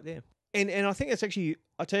it was right there. And I think it's actually,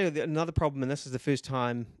 I'll tell you another problem, and this is the first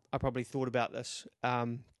time I probably thought about this.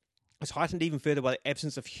 It's heightened even further by the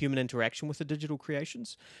absence of human interaction with the digital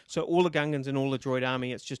creations. So all the Gungans and all the droid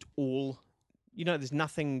army, it's just all, there's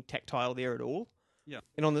nothing tactile there at all. Yeah.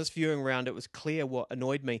 And on this viewing round, it was clear what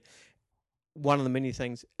annoyed me. One of the many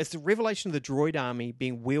things is the revelation of the droid army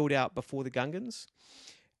being wheeled out before the Gungans.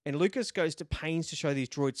 And Lucas goes to pains to show these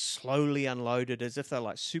droids slowly unloaded as if they're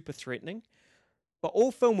like super threatening. But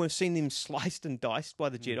all film, we've seen them sliced and diced by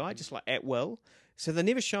the Jedi, just like at will. So they're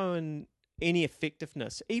never shown any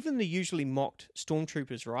effectiveness. Even the usually mocked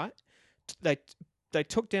stormtroopers, right? They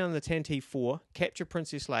took down the Tantive 4, captured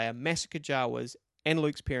Princess Leia, massacred Jawas and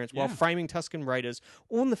Luke's parents while framing Tusken Raiders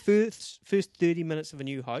all in the first 30 minutes of A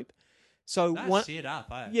New Hope. So That's set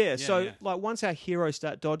up, eh? Yeah, like once our heroes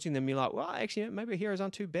start dodging them, you're like, well, actually, maybe our heroes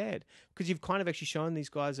aren't too bad because you've kind of actually shown these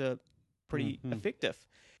guys are pretty effective.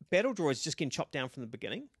 Battle droids just getting chopped down from the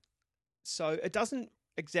beginning, so it doesn't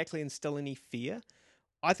exactly instill any fear.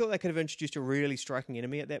 I thought they could have introduced a really striking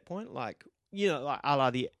enemy at that point, like like a la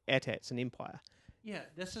the AT-ATs in Empire. Yeah,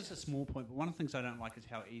 this is a small point, but one of the things I don't like is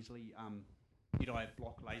how easily Jedi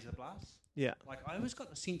block laser blasts. Yeah. Like, I always got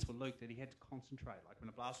the sense with Luke that he had to concentrate. Like, when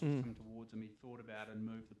a blast was coming towards him, he thought about it and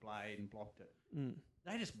moved the blade and blocked it.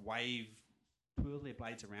 They just twirl their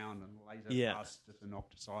blades around and laser blasts just are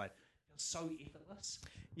knocked aside. It feels so effortless.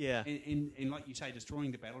 Yeah. And like you say,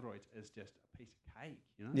 destroying the battle droids is just a piece of cake,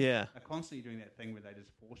 you know? Yeah. They're constantly doing that thing where they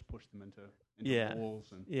just force push them into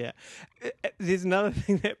walls. And There's another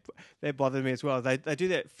thing that bothered me as well. They do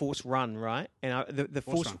that force run, right? And the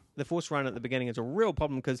force run at the beginning is a real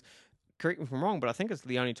problem because, correct me if I'm wrong, but I think it's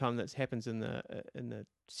the only time that happens in the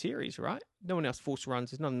series, right? No one else force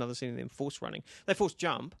runs. There's not another scene of them force running. They force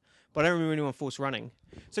jump, but I don't remember anyone force running.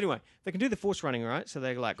 So anyway, they can do the force running, right? So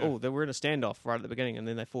they're like, we're in a standoff right at the beginning, and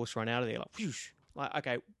then they force run out of there, like, whoosh.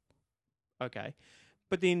 Like, okay.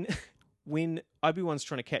 But then when Obi-Wan's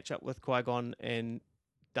trying to catch up with Qui-Gon and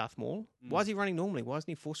Darth Maul, why is he running normally? Why isn't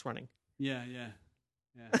he force running? Yeah.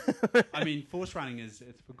 I mean, force running it's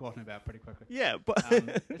forgotten about pretty quickly. Yeah, but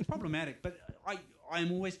it's problematic. But I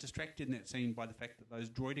am always distracted in that scene by the fact that those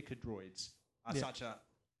droidica droids are such a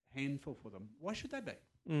handful for them. Why should they be?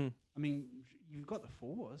 I mean, you've got the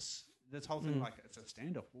Force. This whole thing, like, it's a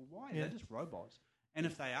standoff. Well, why? They're just robots. And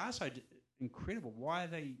if they are so incredible, why are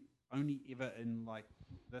they only ever in, like,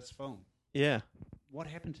 this film? Yeah. What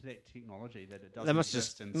happened to that technology that it doesn't They must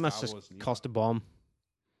exist just in Star Wars? Just cost a bomb.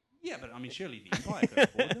 Yeah, but I mean, surely the Empire could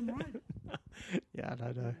afford them, right? Yeah, I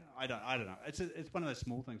don't know. I don't know. It's one of those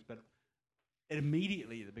small things, but it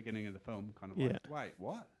immediately at the beginning of the film kind of like, wait,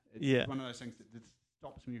 what? It's one of those things that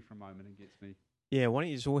stops me for a moment and gets me. Yeah, why don't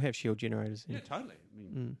you just all have shield generators? Yeah, totally. I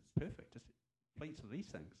mean, it's perfect. Just fleets of these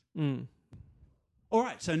things. All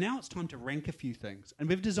right, so now it's time to rank a few things. And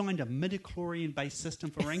we've designed a midi-chlorian based system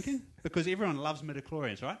for ranking because everyone loves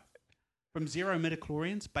midi-chlorians, right? From 0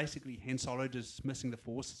 midi-chlorians, basically Han Solo dismissing the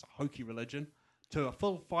Force as a hokey religion, to a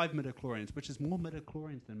full 5 midi-chlorians, which is more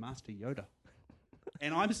midi-chlorians than Master Yoda.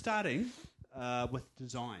 And I'm starting with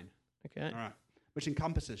design. Okay. All right. Which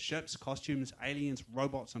encompasses ships, costumes, aliens,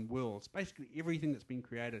 robots, and worlds. Basically everything that's been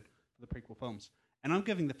created for the prequel films. And I'm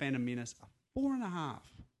giving The Phantom Menace a 4.5.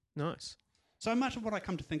 Nice. So much of what I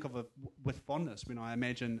come to think of with fondness when I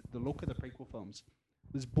imagine the look of the prequel films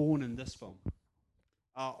was born in this film.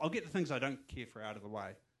 I'll get the things I don't care for out of the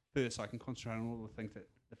way first so I can concentrate on all the things that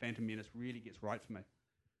The Phantom Menace really gets right for me.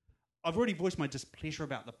 I've already voiced my displeasure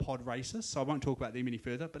about the podracers, so I won't talk about them any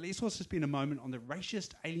further, but let's also spend a moment on the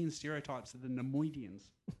racist alien stereotypes of the Nemoidians.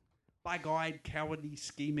 Bug-eyed, cowardly,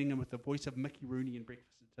 scheming, and with the voice of Mickey Rooney in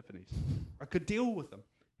Breakfast at Tiffany's. I could deal with them.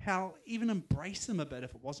 Hell, even embrace them a bit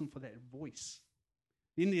if it wasn't for that voice.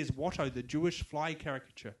 Then there's Watto, the Jewish fly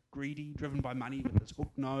caricature, greedy, driven by money with his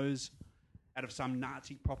hooked nose, out of some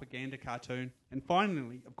Nazi propaganda cartoon. And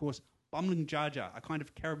finally, of course, Bumbling Jar Jar, a kind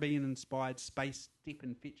of Caribbean-inspired space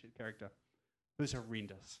step-and-fetch-it character who's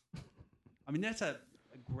horrendous. I mean, that's a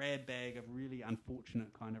grab bag of really unfortunate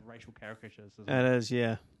kind of racial caricatures, isn't it? It is,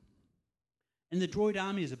 yeah. And the droid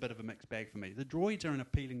army is a bit of a mixed bag for me. The droids are an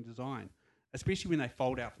appealing design, especially when they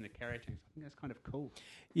fold out from the carrier tanks. I think that's kind of cool.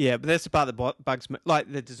 Yeah, but that's the part that bugs me.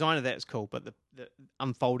 Like, the design of that is cool, but the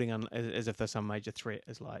unfolding as if there's some major threat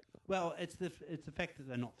is like... Well, it's the fact that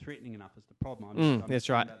they're not threatening enough is the problem. That's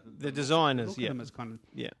right. The design is, yeah. Them is kind of,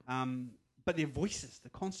 yeah. But their voices, the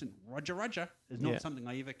constant Roger, Roger, is not something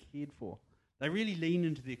I ever cared for. They really lean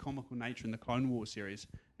into their comical nature in the Clone Wars series,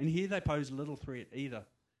 and here they pose little threat either.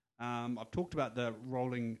 I've talked about the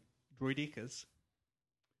rolling droidecas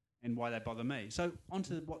and why they bother me. So on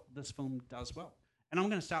to what this film does well. And I'm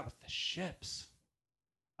going to start with the ships.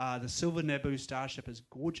 The Silver Naboo starship is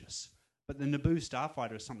gorgeous, but the Naboo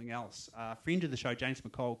starfighter is something else. A friend of the show, James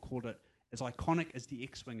McCall, called it as iconic as the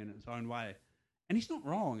X-Wing in its own way. And he's not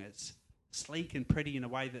wrong. It's sleek and pretty in a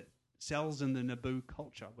way that sells in the Naboo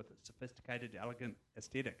culture with its sophisticated, elegant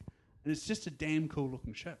aesthetic. And it's just a damn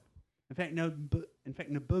cool-looking ship. In fact,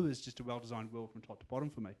 Naboo is just a well-designed world from top to bottom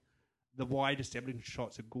for me. The wide establishing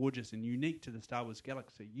shots are gorgeous and unique to the Star Wars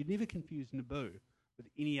galaxy. You'd never confuse Naboo with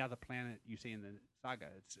any other planet you see in the saga.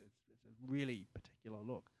 It's a really particular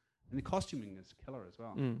look. And the costuming is killer as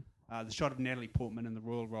well. The shot of Natalie Portman in the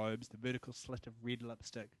royal robes, the vertical slit of red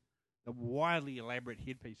lipstick, the wildly elaborate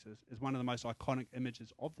headpieces is one of the most iconic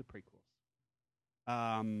images of the prequels.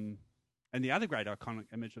 And the other great iconic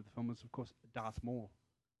image of the film is, of course, Darth Maul.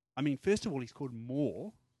 I mean, first of all, he's called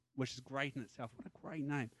Maul, which is great in itself. What a great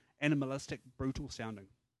name. Animalistic, brutal sounding.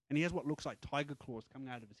 And he has what looks like tiger claws coming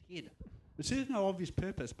out of his head. It serves no obvious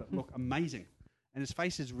purpose, but look amazing. And his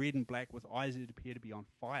face is red and black with eyes that appear to be on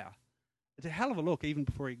fire. It's a hell of a look even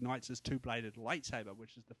before he ignites his two-bladed lightsaber,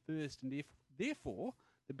 which is the first and therefore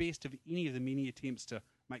the best of any of the many attempts to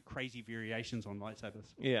make crazy variations on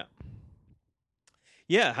lightsabers. Yeah.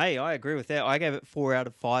 Yeah, hey, I agree with that. I gave it 4 out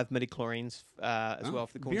of 5 midi-chlorians as well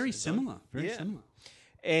for the course. Very similar. Very similar.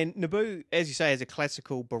 And Naboo, as you say, has a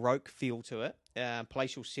classical Baroque feel to it,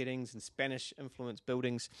 palatial settings and Spanish-influenced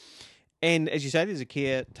buildings. And as you say, there's a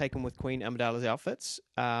care taken with Queen Amidala's outfits.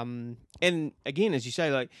 And again, as you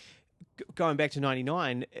say, like going back to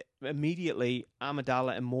 99, immediately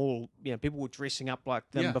Amidala and Maul, people were dressing up like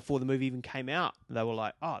them before the movie even came out. They were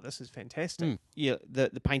like, "Oh, this is fantastic!" Yeah,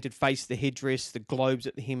 the painted face, the headdress, the globes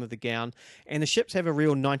at the hem of the gown, and the ships have a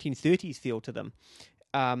real 1930s feel to them.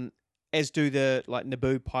 As do the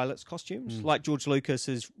Naboo pilots' costumes. Like George Lucas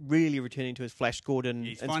is really returning to his Flash Gordon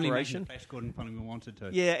he's inspiration. Finally making Flash Gordon finally wanted to.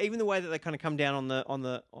 Yeah, even the way that they kind of come down on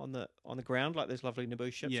the ground, like those lovely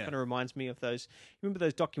Naboo ships, kind of reminds me of those. Remember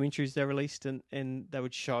those documentaries they released, and they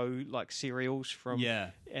would show like serials from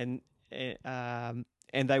and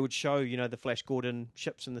they would show the Flash Gordon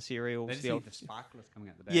ships in the serials. The sparklers coming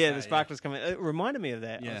out the back. Yeah, the sparklers coming. It reminded me of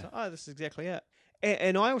that. I was like, oh, this is exactly it.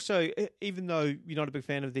 And I also, even though you're not a big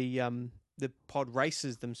fan of the pod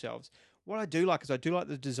races themselves, what I do like is I do like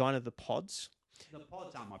the design of the pods. The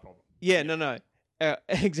pods aren't my problem. Yeah, no.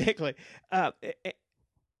 Exactly.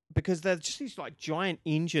 Because they're just these like giant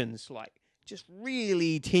engines, like just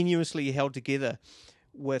really tenuously held together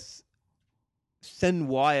with thin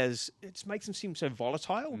wires. It just makes them seem so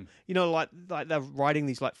volatile. Like they're riding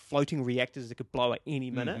these like floating reactors that could blow at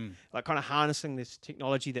any minute, like kind of harnessing this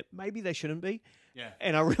technology that maybe they shouldn't be. Yeah.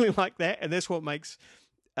 And I really like that, and that's what makes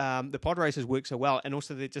the pod racers work so well. And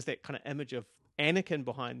also just that kind of image of Anakin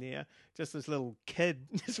behind there, just this little kid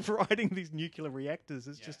just riding these nuclear reactors.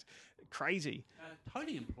 It's just crazy.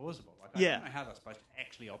 Totally implausible. Like, I don't know how they're supposed to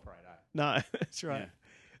actually operate. No, that's right.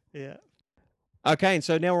 Yeah. Okay, and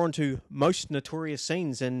so now we're on to most notorious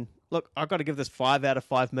scenes. And look, I've got to give this 5 out of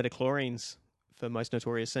 5 midi-chlorians for most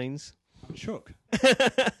notorious scenes. I'm shook.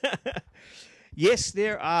 Yes,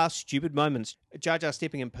 there are stupid moments. Jar Jar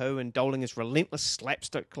stepping in poo and doling his relentless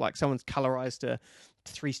slapstick like someone's colorized a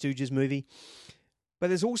Three Stooges movie. But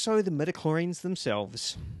there's also the midi-chlorians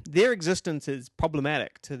themselves. Their existence is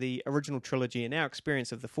problematic to the original trilogy and our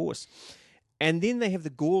experience of the Force. And then they have the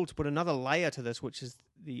gall to put another layer to this, which is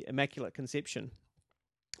the Immaculate Conception.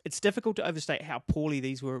 It's difficult to overstate how poorly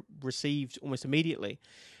these were received almost immediately.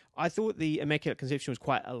 I thought the Immaculate Conception was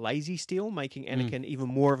quite a lazy steal, making Anakin even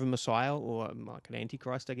more of a messiah, or like an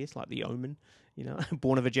antichrist, I guess, like the Omen,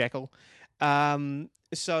 born of a jackal. And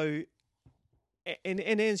as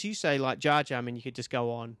you say, like Jar Jar, I mean, you could just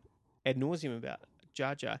go on ad nauseum about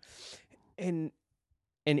Jar Jar, and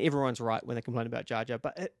everyone's right when they complain about Jar Jar.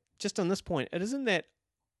 But just on this point, it isn't that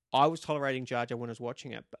I was tolerating Jar Jar when I was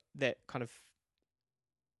watching it, but that kind of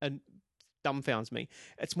dumbfounds me.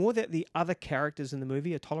 It's more that the other characters in the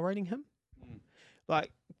movie are tolerating him.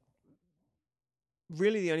 Like,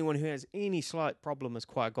 really the only one who has any slight problem is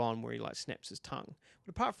Qui-Gon, where he like snaps his tongue.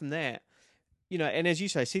 But apart from that, and as you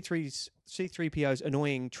say, C-3PO's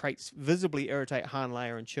annoying traits visibly irritate Han,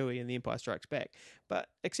 Leia, and Chewie in The Empire Strikes Back. But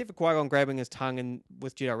except for Qui-Gon grabbing his tongue and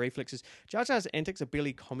with Jedi reflexes, Jar Jar's antics are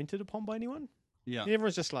barely commented upon by anyone. Yeah. And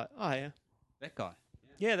everyone's just like, oh yeah. That guy.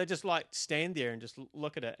 Yeah, they just like stand there and just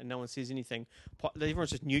look at it and no one says anything.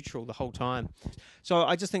 Everyone's just neutral the whole time. So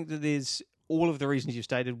I just think that there's all of the reasons you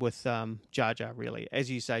stated with Jar Jar, really.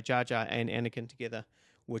 As you say, Jar Jar and Anakin together,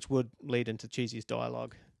 which would lead into cheesiest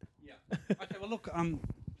dialogue. Yeah. Okay, well, look,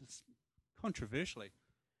 controversially,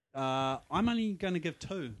 I'm only going to give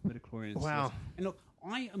 2 midi-chlorians. Wow. And look,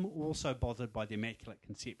 I am also bothered by the Immaculate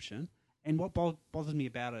Conception. And what bothers me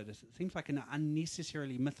about it is it seems like an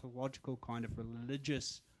unnecessarily mythological kind of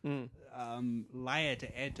religious layer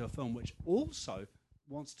to add to a film, which also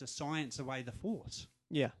wants to science away the Force.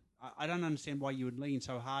 Yeah. I don't understand why you would lean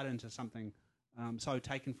so hard into something so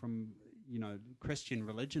taken from, Christian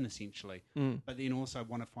religion, essentially, but then also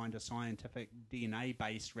want to find a scientific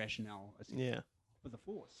DNA-based rationale for the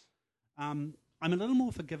Force. I'm a little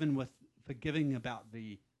more forgiving about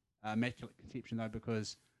the Immaculate Conception, though,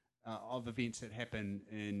 because of events that happen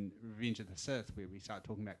in Revenge of the Sith, where we start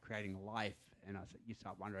talking about creating life, and you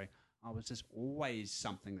start wondering, was this always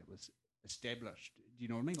something that was established? Do you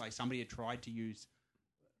know what I mean? Like somebody had tried to use,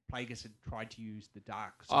 Plagueis had tried to use the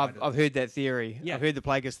dark side. I've heard that theory. Yeah. I've heard the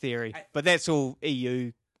Plagueis theory, but that's all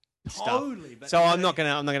EU stuff. Totally. But so I'm not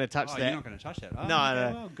gonna touch that. You're not gonna touch that. Oh, no.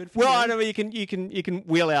 Well, good for you. I know you can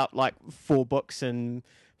wheel out like 4 books and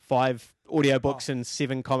 5 audio books and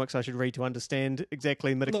 7 comics I should read to understand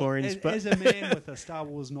exactly midi-chlorians. As a man with a Star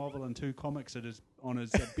Wars novel and 2 comics on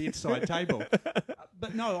his bedside table,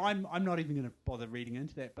 but no, I'm not even going to bother reading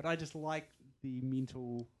into that. But I just like the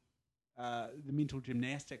mental the mental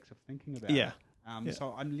gymnastics of thinking about Yeah. it.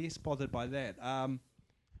 So I'm less bothered by that.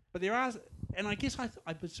 But there are, and I guess I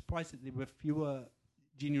was surprised that there were fewer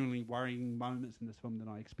genuinely worrying moments in this film than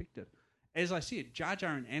I expected. As I said, Jar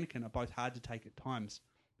Jar and Anakin are both hard to take at times.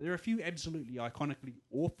 But there are a few absolutely iconically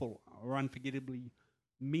awful or unforgettably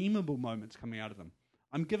memeable moments coming out of them.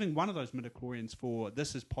 I'm giving one of those midi-chlorians for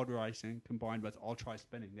this is pod racing combined with I'll try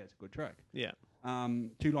spinning. That's a good trick. Yeah.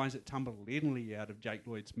 2 lines that tumble leadenly out of Jake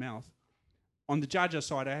Lloyd's mouth. On the Jar Jar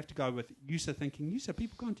side, I have to go with Yusa thinking, Yusa,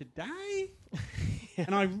 people going to die? Yeah.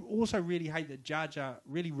 And I also really hate that Jar Jar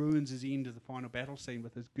really ruins his end of the final battle scene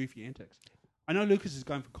with his goofy antics. I know Lucas is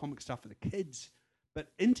going for comic stuff for the kids, but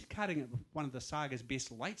intercutting it with one of the saga's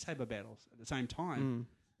best lightsaber battles at the same time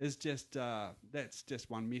is just that's just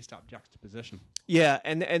one messed up juxtaposition. Yeah,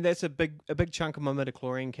 and that's a big chunk of my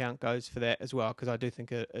midi-chlorian count goes for that as well, because I do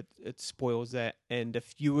think it spoils that. And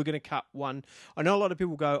if you were going to cut one, I know a lot of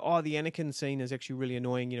people go, oh, the Anakin scene is actually really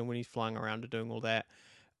annoying, when he's flying around and doing all that.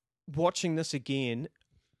 Watching this again,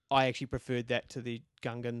 I actually preferred that to the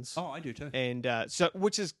Gungans. Oh, I do too. And so,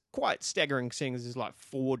 which is quite staggering, seeing as there's like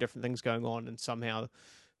 4 different things going on, and somehow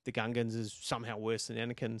the Gungans is somehow worse than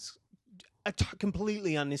Anakin's. A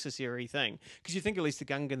completely unnecessary thing, because you think at least the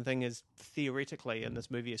Gungan thing is theoretically in this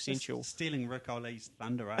movie essential. Stealing Rick Ole's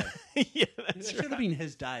thunder, eh? Yeah, that's It should have been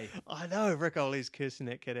his day. I know, Rick Ole's cursing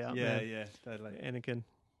that kid out. Yeah, man. yeah, totally. Anakin.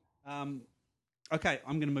 Okay,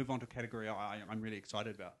 I'm going to move on to a category I'm really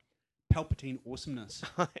excited about. Palpatine awesomeness.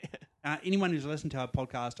 Anyone who's listened to our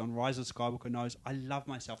podcast on Rise of Skywalker knows I love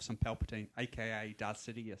myself some Palpatine, a.k.a. Darth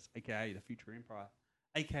Sidious, a.k.a. the future Emperor,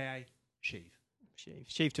 a.k.a. Sheev.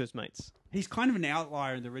 Sheev to his mates. He's kind of an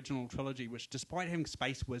outlier in the original trilogy, which, despite having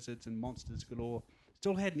space wizards and monsters galore,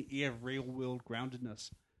 still had an air of real-world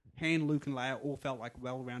groundedness. Han, Luke, and Leia all felt like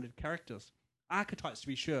well-rounded characters. Archetypes, to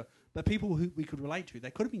be sure, but people who we could relate to.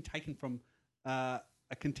 They could have been taken from a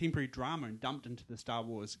contemporary drama and dumped into the Star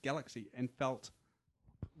Wars galaxy and felt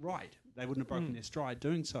right. They wouldn't have broken their stride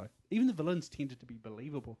doing so. Even the villains tended to be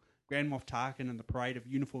believable. Grand Moff Tarkin and the parade of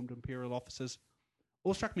uniformed Imperial officers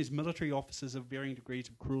all struck me as military officers of varying degrees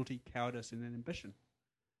of cruelty, cowardice, and ambition.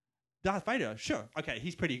 Darth Vader, sure, okay,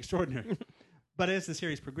 he's pretty extraordinary. But as the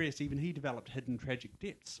series progressed, even he developed hidden tragic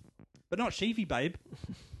depths. But not Sheevy, babe.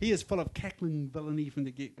 He is full of cackling villainy from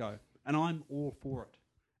the get-go, and I'm all for it.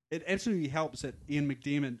 It absolutely helps that Ian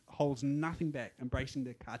McDiarmid holds nothing back, embracing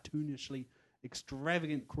the cartoonishly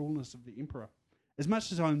extravagant cruelness of the Emperor. As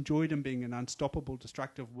much as I enjoyed him being an unstoppable,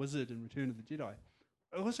 destructive wizard in Return of the Jedi,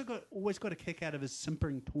 I also always got a kick out of his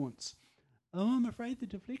simpering taunts. Oh, I'm afraid the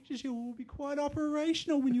deflectors here will be quite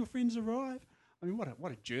operational when your friends arrive. I mean,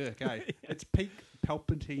 what a jerk, eh? It's peak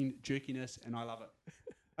Palpatine jerkiness, and I love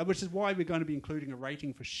it. Which is why we're going to be including a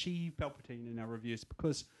rating for Sheev Palpatine in our reviews,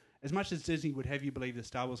 because as much as Disney would have you believe the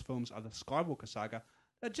Star Wars films are the Skywalker saga,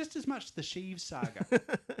 they're just as much the Sheev saga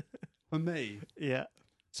for me. Yeah.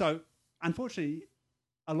 So, unfortunately,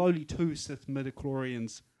 a lowly 2 Sith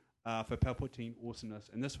midi-chlorians for Palpatine awesomeness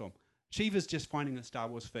in this film. Sheev is just finding a Star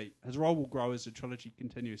Wars feat. His role will grow as the trilogy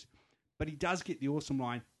continues. But he does get the awesome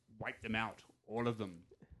line, wipe them out, all of them.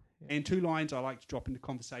 Yeah. And 2 lines I like to drop into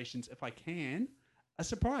conversations if I can. A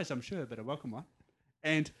surprise, I'm sure, but a welcome one.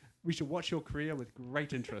 And we should watch your career with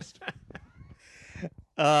great interest.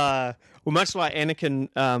 Well, much like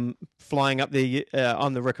Anakin flying up there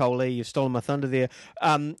on the Rick Ole, you've stolen my thunder there.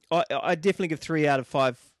 I definitely give 3 out of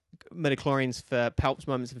 5 midi-chlorians for Palp's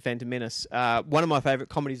moments in Phantom Menace. One of my favourite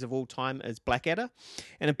comedies of all time is Blackadder,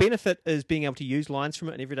 and a benefit is being able to use lines from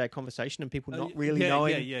it in everyday conversation and people not really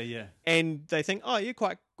knowing. Yeah. And they think, oh,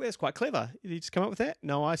 that's quite clever. You just come up with that?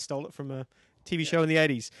 No, I stole it from a TV show in the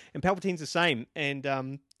 80s. And Palpatine's the same.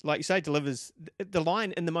 And like you say, delivers the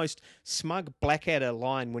line in the most smug Blackadder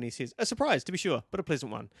line when he says, a surprise, to be sure, but a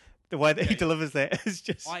pleasant one. The way that he delivers that is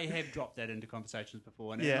just... I have dropped that into conversations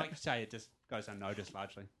before, and like you say, it just goes unnoticed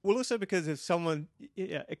largely. Well, also because if someone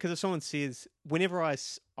says, whenever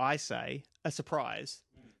I say a surprise,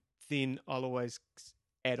 then I'll always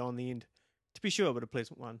add on the end, to be sure, but a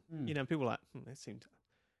pleasant one. People are like, that seemed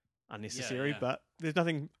unnecessary, but there's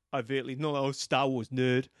nothing overtly, not Star Wars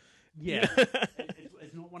nerd. Yeah.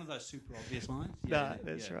 It's not one of those super obvious lines. No,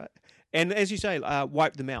 that's right. And as you say,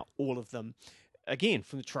 wipe them out, all of them. Again,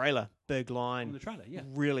 from the trailer, big line. From the trailer, yeah.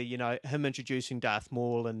 Really, him introducing Darth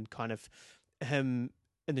Maul and kind of him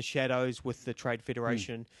in the shadows with the Trade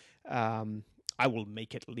Federation. I will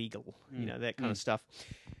make it legal, that kind of stuff.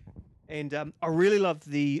 And I really love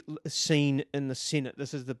the scene in the Senate.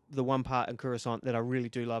 This is the one part in Coruscant that I really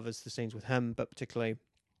do love is the scenes with him, but particularly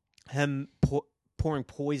him pouring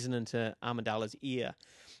poison into Amidala's ear.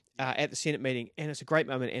 at the Senate meeting, and it's a great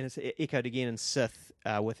moment, and it's echoed again in Sith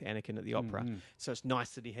with Anakin at the opera. So it's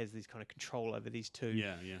nice that he has these kind of control over these two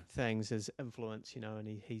things as influence,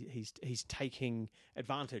 and he's taking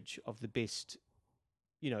advantage of the best.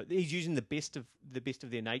 He's using the best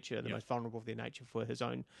of their nature, the most vulnerable of their nature, for his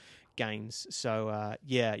own gains. So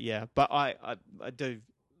but I do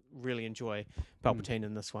really enjoy Palpatine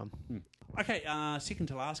in this one. Okay, second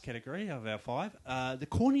to last category of our 5, the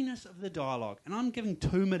corniness of the dialogue. And I'm giving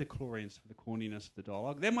 2 midi-chlorians for the corniness of the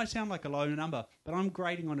dialogue. That might sound like a low number, but I'm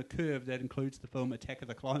grading on a curve that includes the film Attack of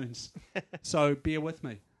the Clones. So bear with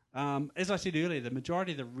me. As I said earlier, the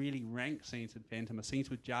majority of the really rank scenes in Phantom are scenes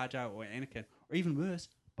with Jar Jar or Anakin, or even worse,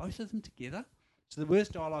 both of them together. So the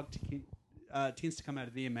worst dialogue tends to come out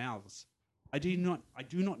of their mouths. I do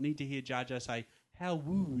not need to hear Jar Jar say, "How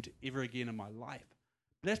wooed," ever again in my life.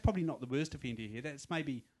 But that's probably not the worst offender here. That's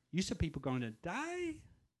maybe used to people going to die.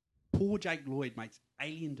 Poor Jake Lloyd makes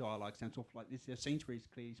alien dialogue sounds awful like this. There are scenes where he's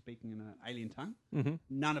clearly speaking in an alien tongue.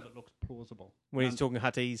 None of it looks plausible. When he's talking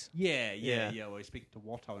Huttese. Yeah. Or he's speaking to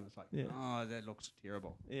Watto, and it's like, oh, that looks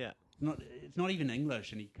terrible. Yeah. It's not even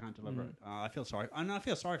English, and he can't deliver it. I feel sorry. I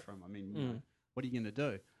feel sorry for him. I mean, what are you going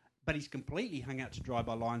to do? But he's completely hung out to dry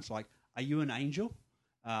by lines like, "Are you an angel?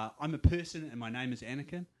 I'm a person, and my name is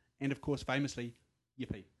Anakin." And of course, famously,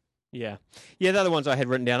 "Yippee." Yeah, the other ones I had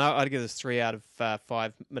written down, I'd give this 3 out of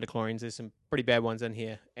 5 midi-chlorians. There's some pretty bad ones in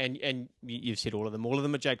here, and you've said all of them. All of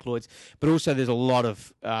them are Jake Lloyd's, but also there's a lot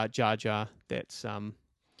of Jar Jar that's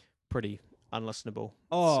pretty unlistenable.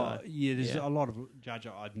 There's a lot of Jar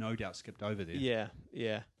Jar I've no doubt skipped over there.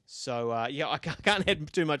 Yeah. So I can't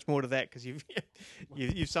add too much more to that because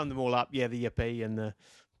you've summed them all up. Yeah, the yippee and the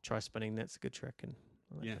try spinning, that's a good trick, and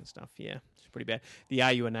all that kind of stuff. Yeah, it's pretty bad. The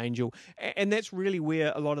 "Are you an angel?" And that's really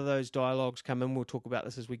where a lot of those dialogues come in. We'll talk about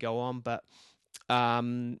this as we go on, but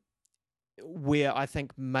where I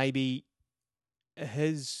think maybe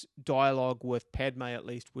his dialogue with Padme at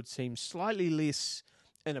least would seem slightly less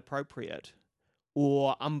inappropriate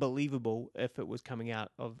or unbelievable if it was coming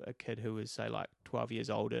out of a kid who was, say, like 12 years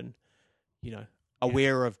old and,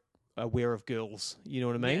 aware of girls. You know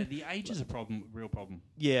what I mean? Yeah, the age is a real problem.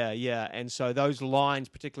 Yeah. And so those lines,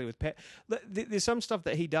 particularly with Pat, there's some stuff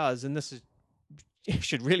that he does, and this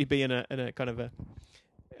should really be in a kind of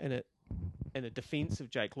in a defense of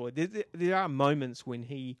Jake Lloyd. There are moments when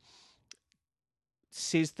he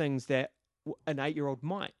says things that an 8-year-old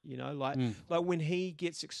might, like when he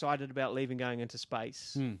gets excited about going into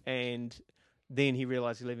space, and then he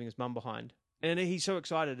realizes he's leaving his mum behind, and he's so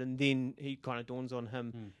excited, and then he kind of dawns on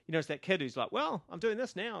him, it's that kid who's like, well, I'm doing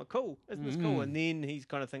this now, cool, isn't this cool? And then he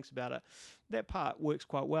kind of thinks about it. That part works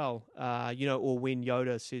quite well, or when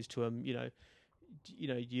Yoda says to him,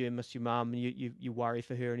 you miss your mum, and you worry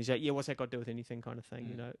for her, and he's like, yeah, what's that got to do with anything, kind of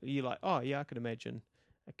thing. You're like, oh yeah, I could imagine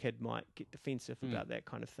a kid might get defensive about that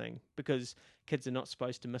kind of thing, because kids are not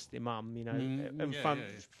supposed to miss their mum, in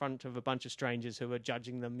front of a bunch of strangers who are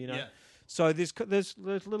judging them, So there's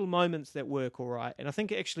little moments that work all right, and I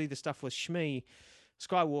think actually the stuff with Shmi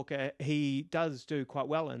Skywalker, he does do quite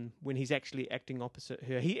well in when he's actually acting opposite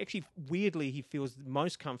her. He actually weirdly he feels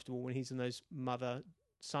most comfortable when he's in those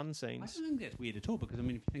mother-son scenes. I don't think that's weird at all, because I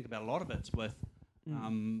mean, if you think about a lot of it's with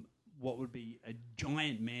what would be a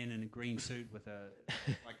giant man in a green suit with a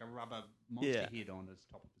rubber monster head on his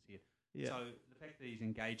top of his head. Yeah. So the fact that he's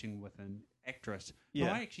engaging with an actress, who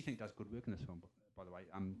I actually think does good work in this film, by the way.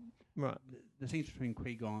 Right. The scenes between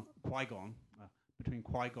Qui-Gon and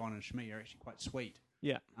Shmi are actually quite sweet.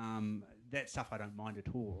 Yeah. That stuff I don't mind at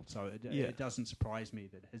all. So it doesn't surprise me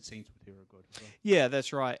that his scenes with her are good as well. Yeah,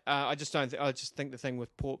 that's right. I just don't. I just think the thing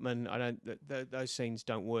with Portman, I don't. Those scenes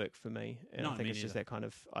don't work for me. And I think it's just that kind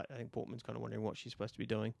of. I think Portman's kind of wondering what she's supposed to be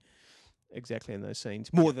doing exactly in those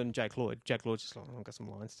scenes, more than Jake Lloyd. Jake Lloyd's just like, I've got some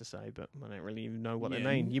lines to say, but I don't really even know what they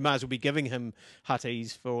mean. You might as well be giving him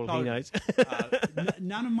Huttese for all he knows.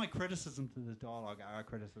 None of my criticisms of the dialogue are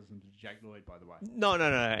criticisms of Jake Lloyd, by the way. No,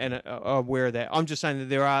 and I'm aware of that. I'm just saying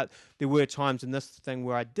that there were times in this thing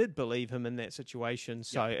where I did believe him in that situation,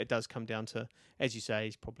 so it does come down to, as you say,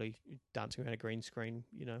 he's probably dancing around a green screen,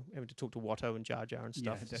 having to talk to Watto and Jar Jar and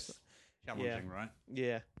stuff. Yeah, that's challenging, right?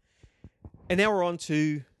 Yeah. And now we're on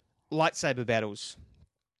to lightsaber battles,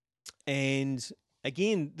 and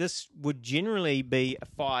again, this would generally be a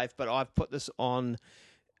 5, but I've put this on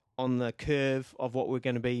the curve of what we're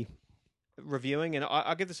going to be reviewing, and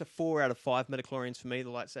I give this a 4 out of 5 midi-chlorians for me,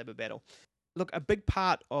 the lightsaber battle. Look, a big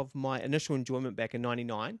part of my initial enjoyment back in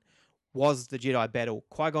 99 was the Jedi battle,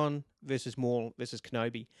 Qui-Gon versus Maul versus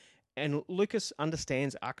Kenobi, and Lucas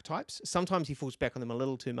understands archetypes. Sometimes he falls back on them a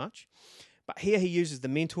little too much, but here he uses the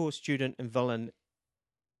mentor, student, and villain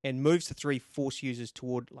and moves the three Force users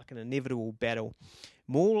toward like an inevitable battle.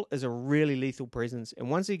 Maul is a really lethal presence, and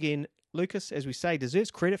once again, Lucas, as we say,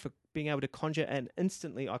 deserves credit for being able to conjure an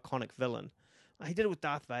instantly iconic villain. He did it with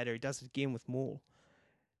Darth Vader, he does it again with Maul.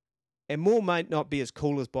 And Maul might not be as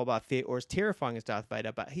cool as Boba Fett or as terrifying as Darth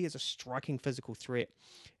Vader, but he is a striking physical threat.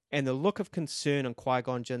 And the look of concern on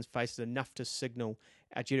Qui-Gon Jinn's face is enough to signal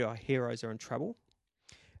our Jedi heroes are in trouble.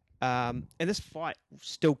 And this fight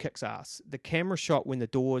still kicks ass. The camera shot when the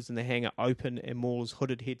doors in the hangar open and Maul's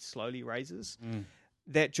hooded head slowly raises.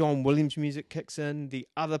 That John Williams music kicks in. The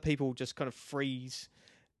other people just kind of freeze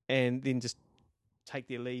and then just take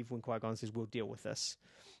their leave when Qui-Gon says, we'll deal with this.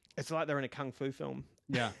 It's like they're in a kung fu film.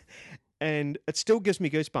 Yeah. And it still gives me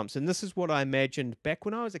goosebumps. And this is what I imagined back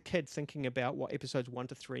when I was a kid thinking about what episodes 1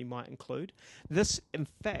 to 3 might include. This, in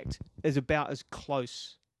fact, is about as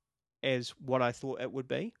close as what I thought it would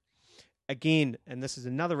be. Again, and this is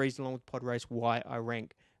another reason along with Podrace why I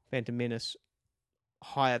rank Phantom Menace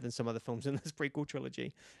higher than some other films in this prequel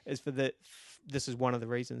trilogy, is for this is one of the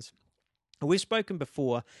reasons. We've spoken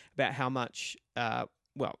before about how much,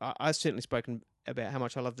 I've certainly spoken about how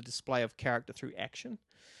much I love the display of character through action.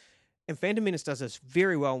 And Phantom Menace does this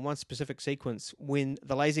very well in one specific sequence when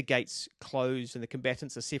the laser gates close and the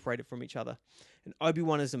combatants are separated from each other. And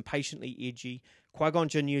Obi-Wan is impatiently edgy. Qui-Gon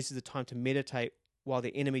Jinn uses the time to meditate while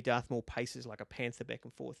the enemy Darth Maul paces like a panther back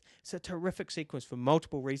and forth. It's a terrific sequence for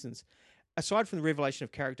multiple reasons. Aside from the revelation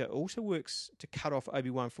of character, it also works to cut off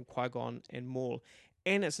Obi-Wan from Qui-Gon and Maul.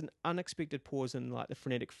 And it's an unexpected pause in like the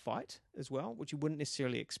frenetic fight as well, which you wouldn't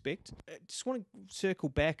necessarily expect. I just want to circle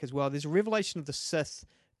back as well. There's a revelation of the Sith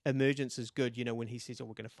emergence is good, when he says,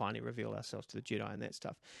 we're going to finally reveal ourselves to the Jedi and that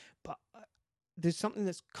stuff. But there's something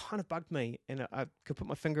that's kind of bugged me, and I could put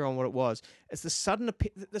my finger on what it was. It's the sudden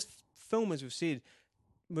this film, as we've said,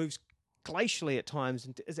 moves glacially at times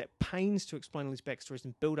and is at pains to explain all these backstories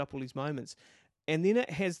and build up all these moments. And then it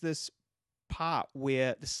has this part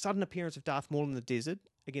where the sudden appearance of Darth Maul in the desert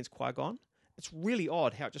against Qui-Gon, it's really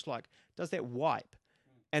odd how it just like does that wipe,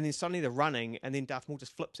 and then suddenly they're running, and then Darth Maul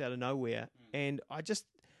just flips out of nowhere. And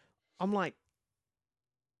I'm like,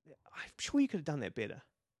 I'm sure you could have done that better.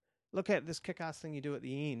 Look at this kick-ass thing you do at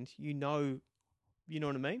the end. You know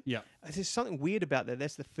what I mean? Yeah. There's something weird about that.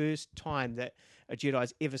 That's the first time that a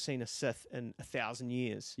Jedi's ever seen a Sith in 1,000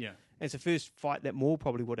 years. Yeah. And it's the first fight that Maul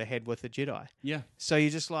probably would have had with a Jedi. Yeah. So you're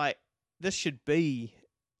just like, this should be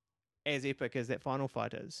as epic as that final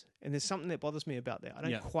fight is. And there's something that bothers me about that. I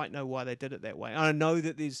don't quite know why they did it that way. I know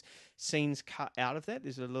that there's scenes cut out of that.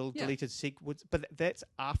 There's a little deleted sequence, but that's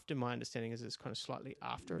after, my understanding is it's kind of slightly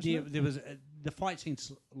after, isn't it? There was the fight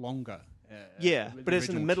scene's longer. But it's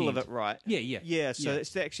in the middle of it, right? Yeah. So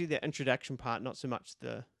it's actually the introduction part, not so much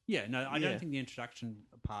the... Yeah, no, I don't think the introduction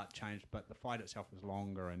part changed, but the fight itself was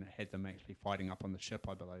longer and it had them actually fighting up on the ship,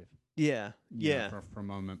 I believe. Yeah. For a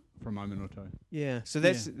moment or two. Yeah, so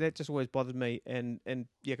that just always bothered me, and I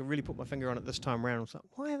could really put my finger on it this time around. I was like,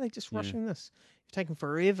 why are they just rushing this? You've taken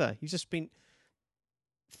forever. You've just spent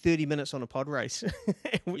 30 minutes on a pod race.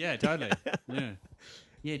 Yeah, totally.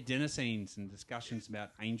 Yeah, dinner scenes and discussions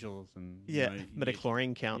about angels and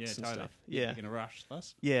midi-chlorian counts and stuff. Yeah, you're going to rush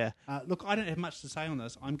this. Yeah. Look, I don't have much to say on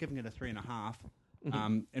this. I'm giving it a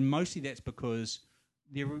 3.5, and mostly that's because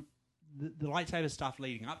the lightsaber stuff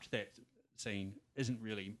leading up to that scene isn't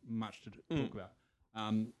really much to talk about.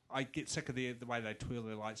 I get sick of the way they twirl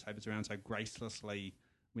their lightsabers around so gracelessly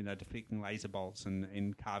when they're deflecting laser bolts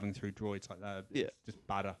and carving through droids like that. It's just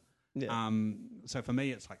butter. Yeah. So for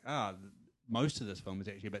me, it's like, most of this film is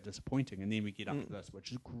actually a bit disappointing, and then we get up to this,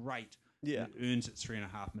 which is great. Yeah, it earns its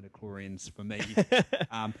 3.5 midi-chlorians for me.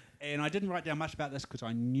 And I didn't write down much about this because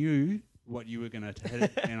I knew what you were going to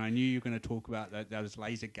hit, and I knew you were going to talk about those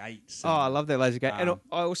laser gates. I love that laser gate, and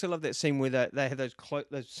I also love that scene where they have those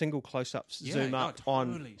single close-ups zoom up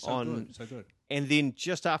on. So good. And then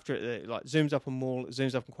just after it like zooms up on Maul, it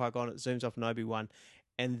zooms up on Qui-Gon, it zooms up on Obi-Wan,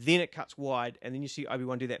 and then it cuts wide, and then you see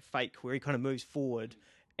Obi-Wan do that fake where he kind of moves forward.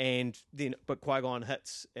 And then, but Qui-Gon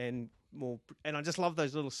hits and more, and I just love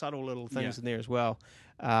those subtle little things in there as well.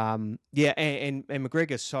 And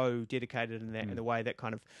McGregor's so dedicated in that, in the way that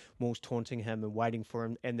kind of Maul's taunting him and waiting for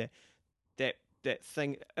him, and that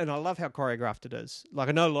thing. And I love how choreographed it is. Like,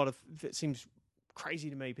 I know a lot of it seems crazy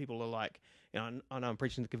to me. People are like, I know I'm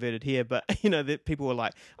preaching the converted here, but that people are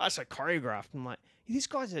like, oh, it's so choreographed. I'm like, these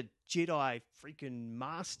guys are Jedi freaking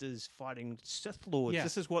masters fighting Sith Lords. Yeah.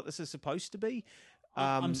 This is what this is supposed to be.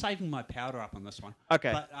 I'm saving my powder up on this one.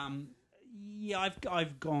 Okay. But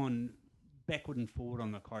I've gone backward and forward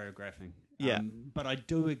on the choreographing. Yeah. But I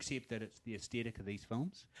do accept that it's the aesthetic of these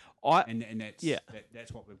films, I and that's Yeah.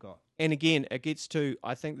 That's what we've got. And again, it gets to,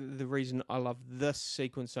 I think that the reason I love this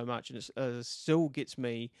sequence so much, and it still gets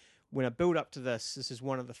me, when I build up to this is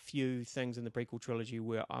one of the few things in the prequel trilogy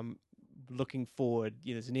where I'm looking forward,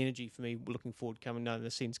 there's an energy for me looking forward coming, knowing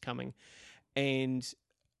the scene's coming. And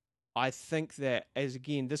I think that,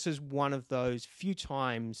 this is one of those few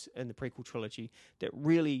times in the prequel trilogy that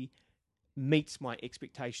really meets my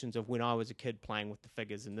expectations of when I was a kid playing with the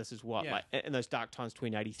figures, and this is what like in those dark times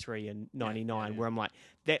between 83 and 99 where I'm like,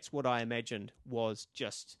 that's what I imagined was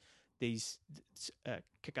just these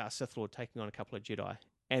kick-ass Sith Lord taking on a couple of Jedi,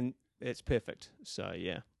 and it's perfect. So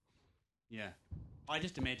yeah. I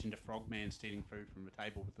just imagined a frogman stealing food from a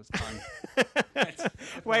table with his tongue. That's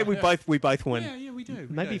Wait, we both win. Yeah, we do.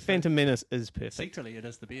 Maybe Phantom Menace is perfect. Secretly, it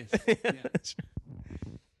is the best.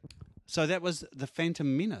 So that was the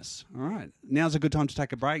Phantom Menace. All right. Now's a good time to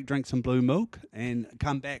take a break, drink some blue milk, and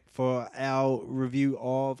come back for our review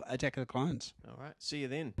of Attack of the Clones. All right. See you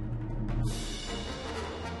then.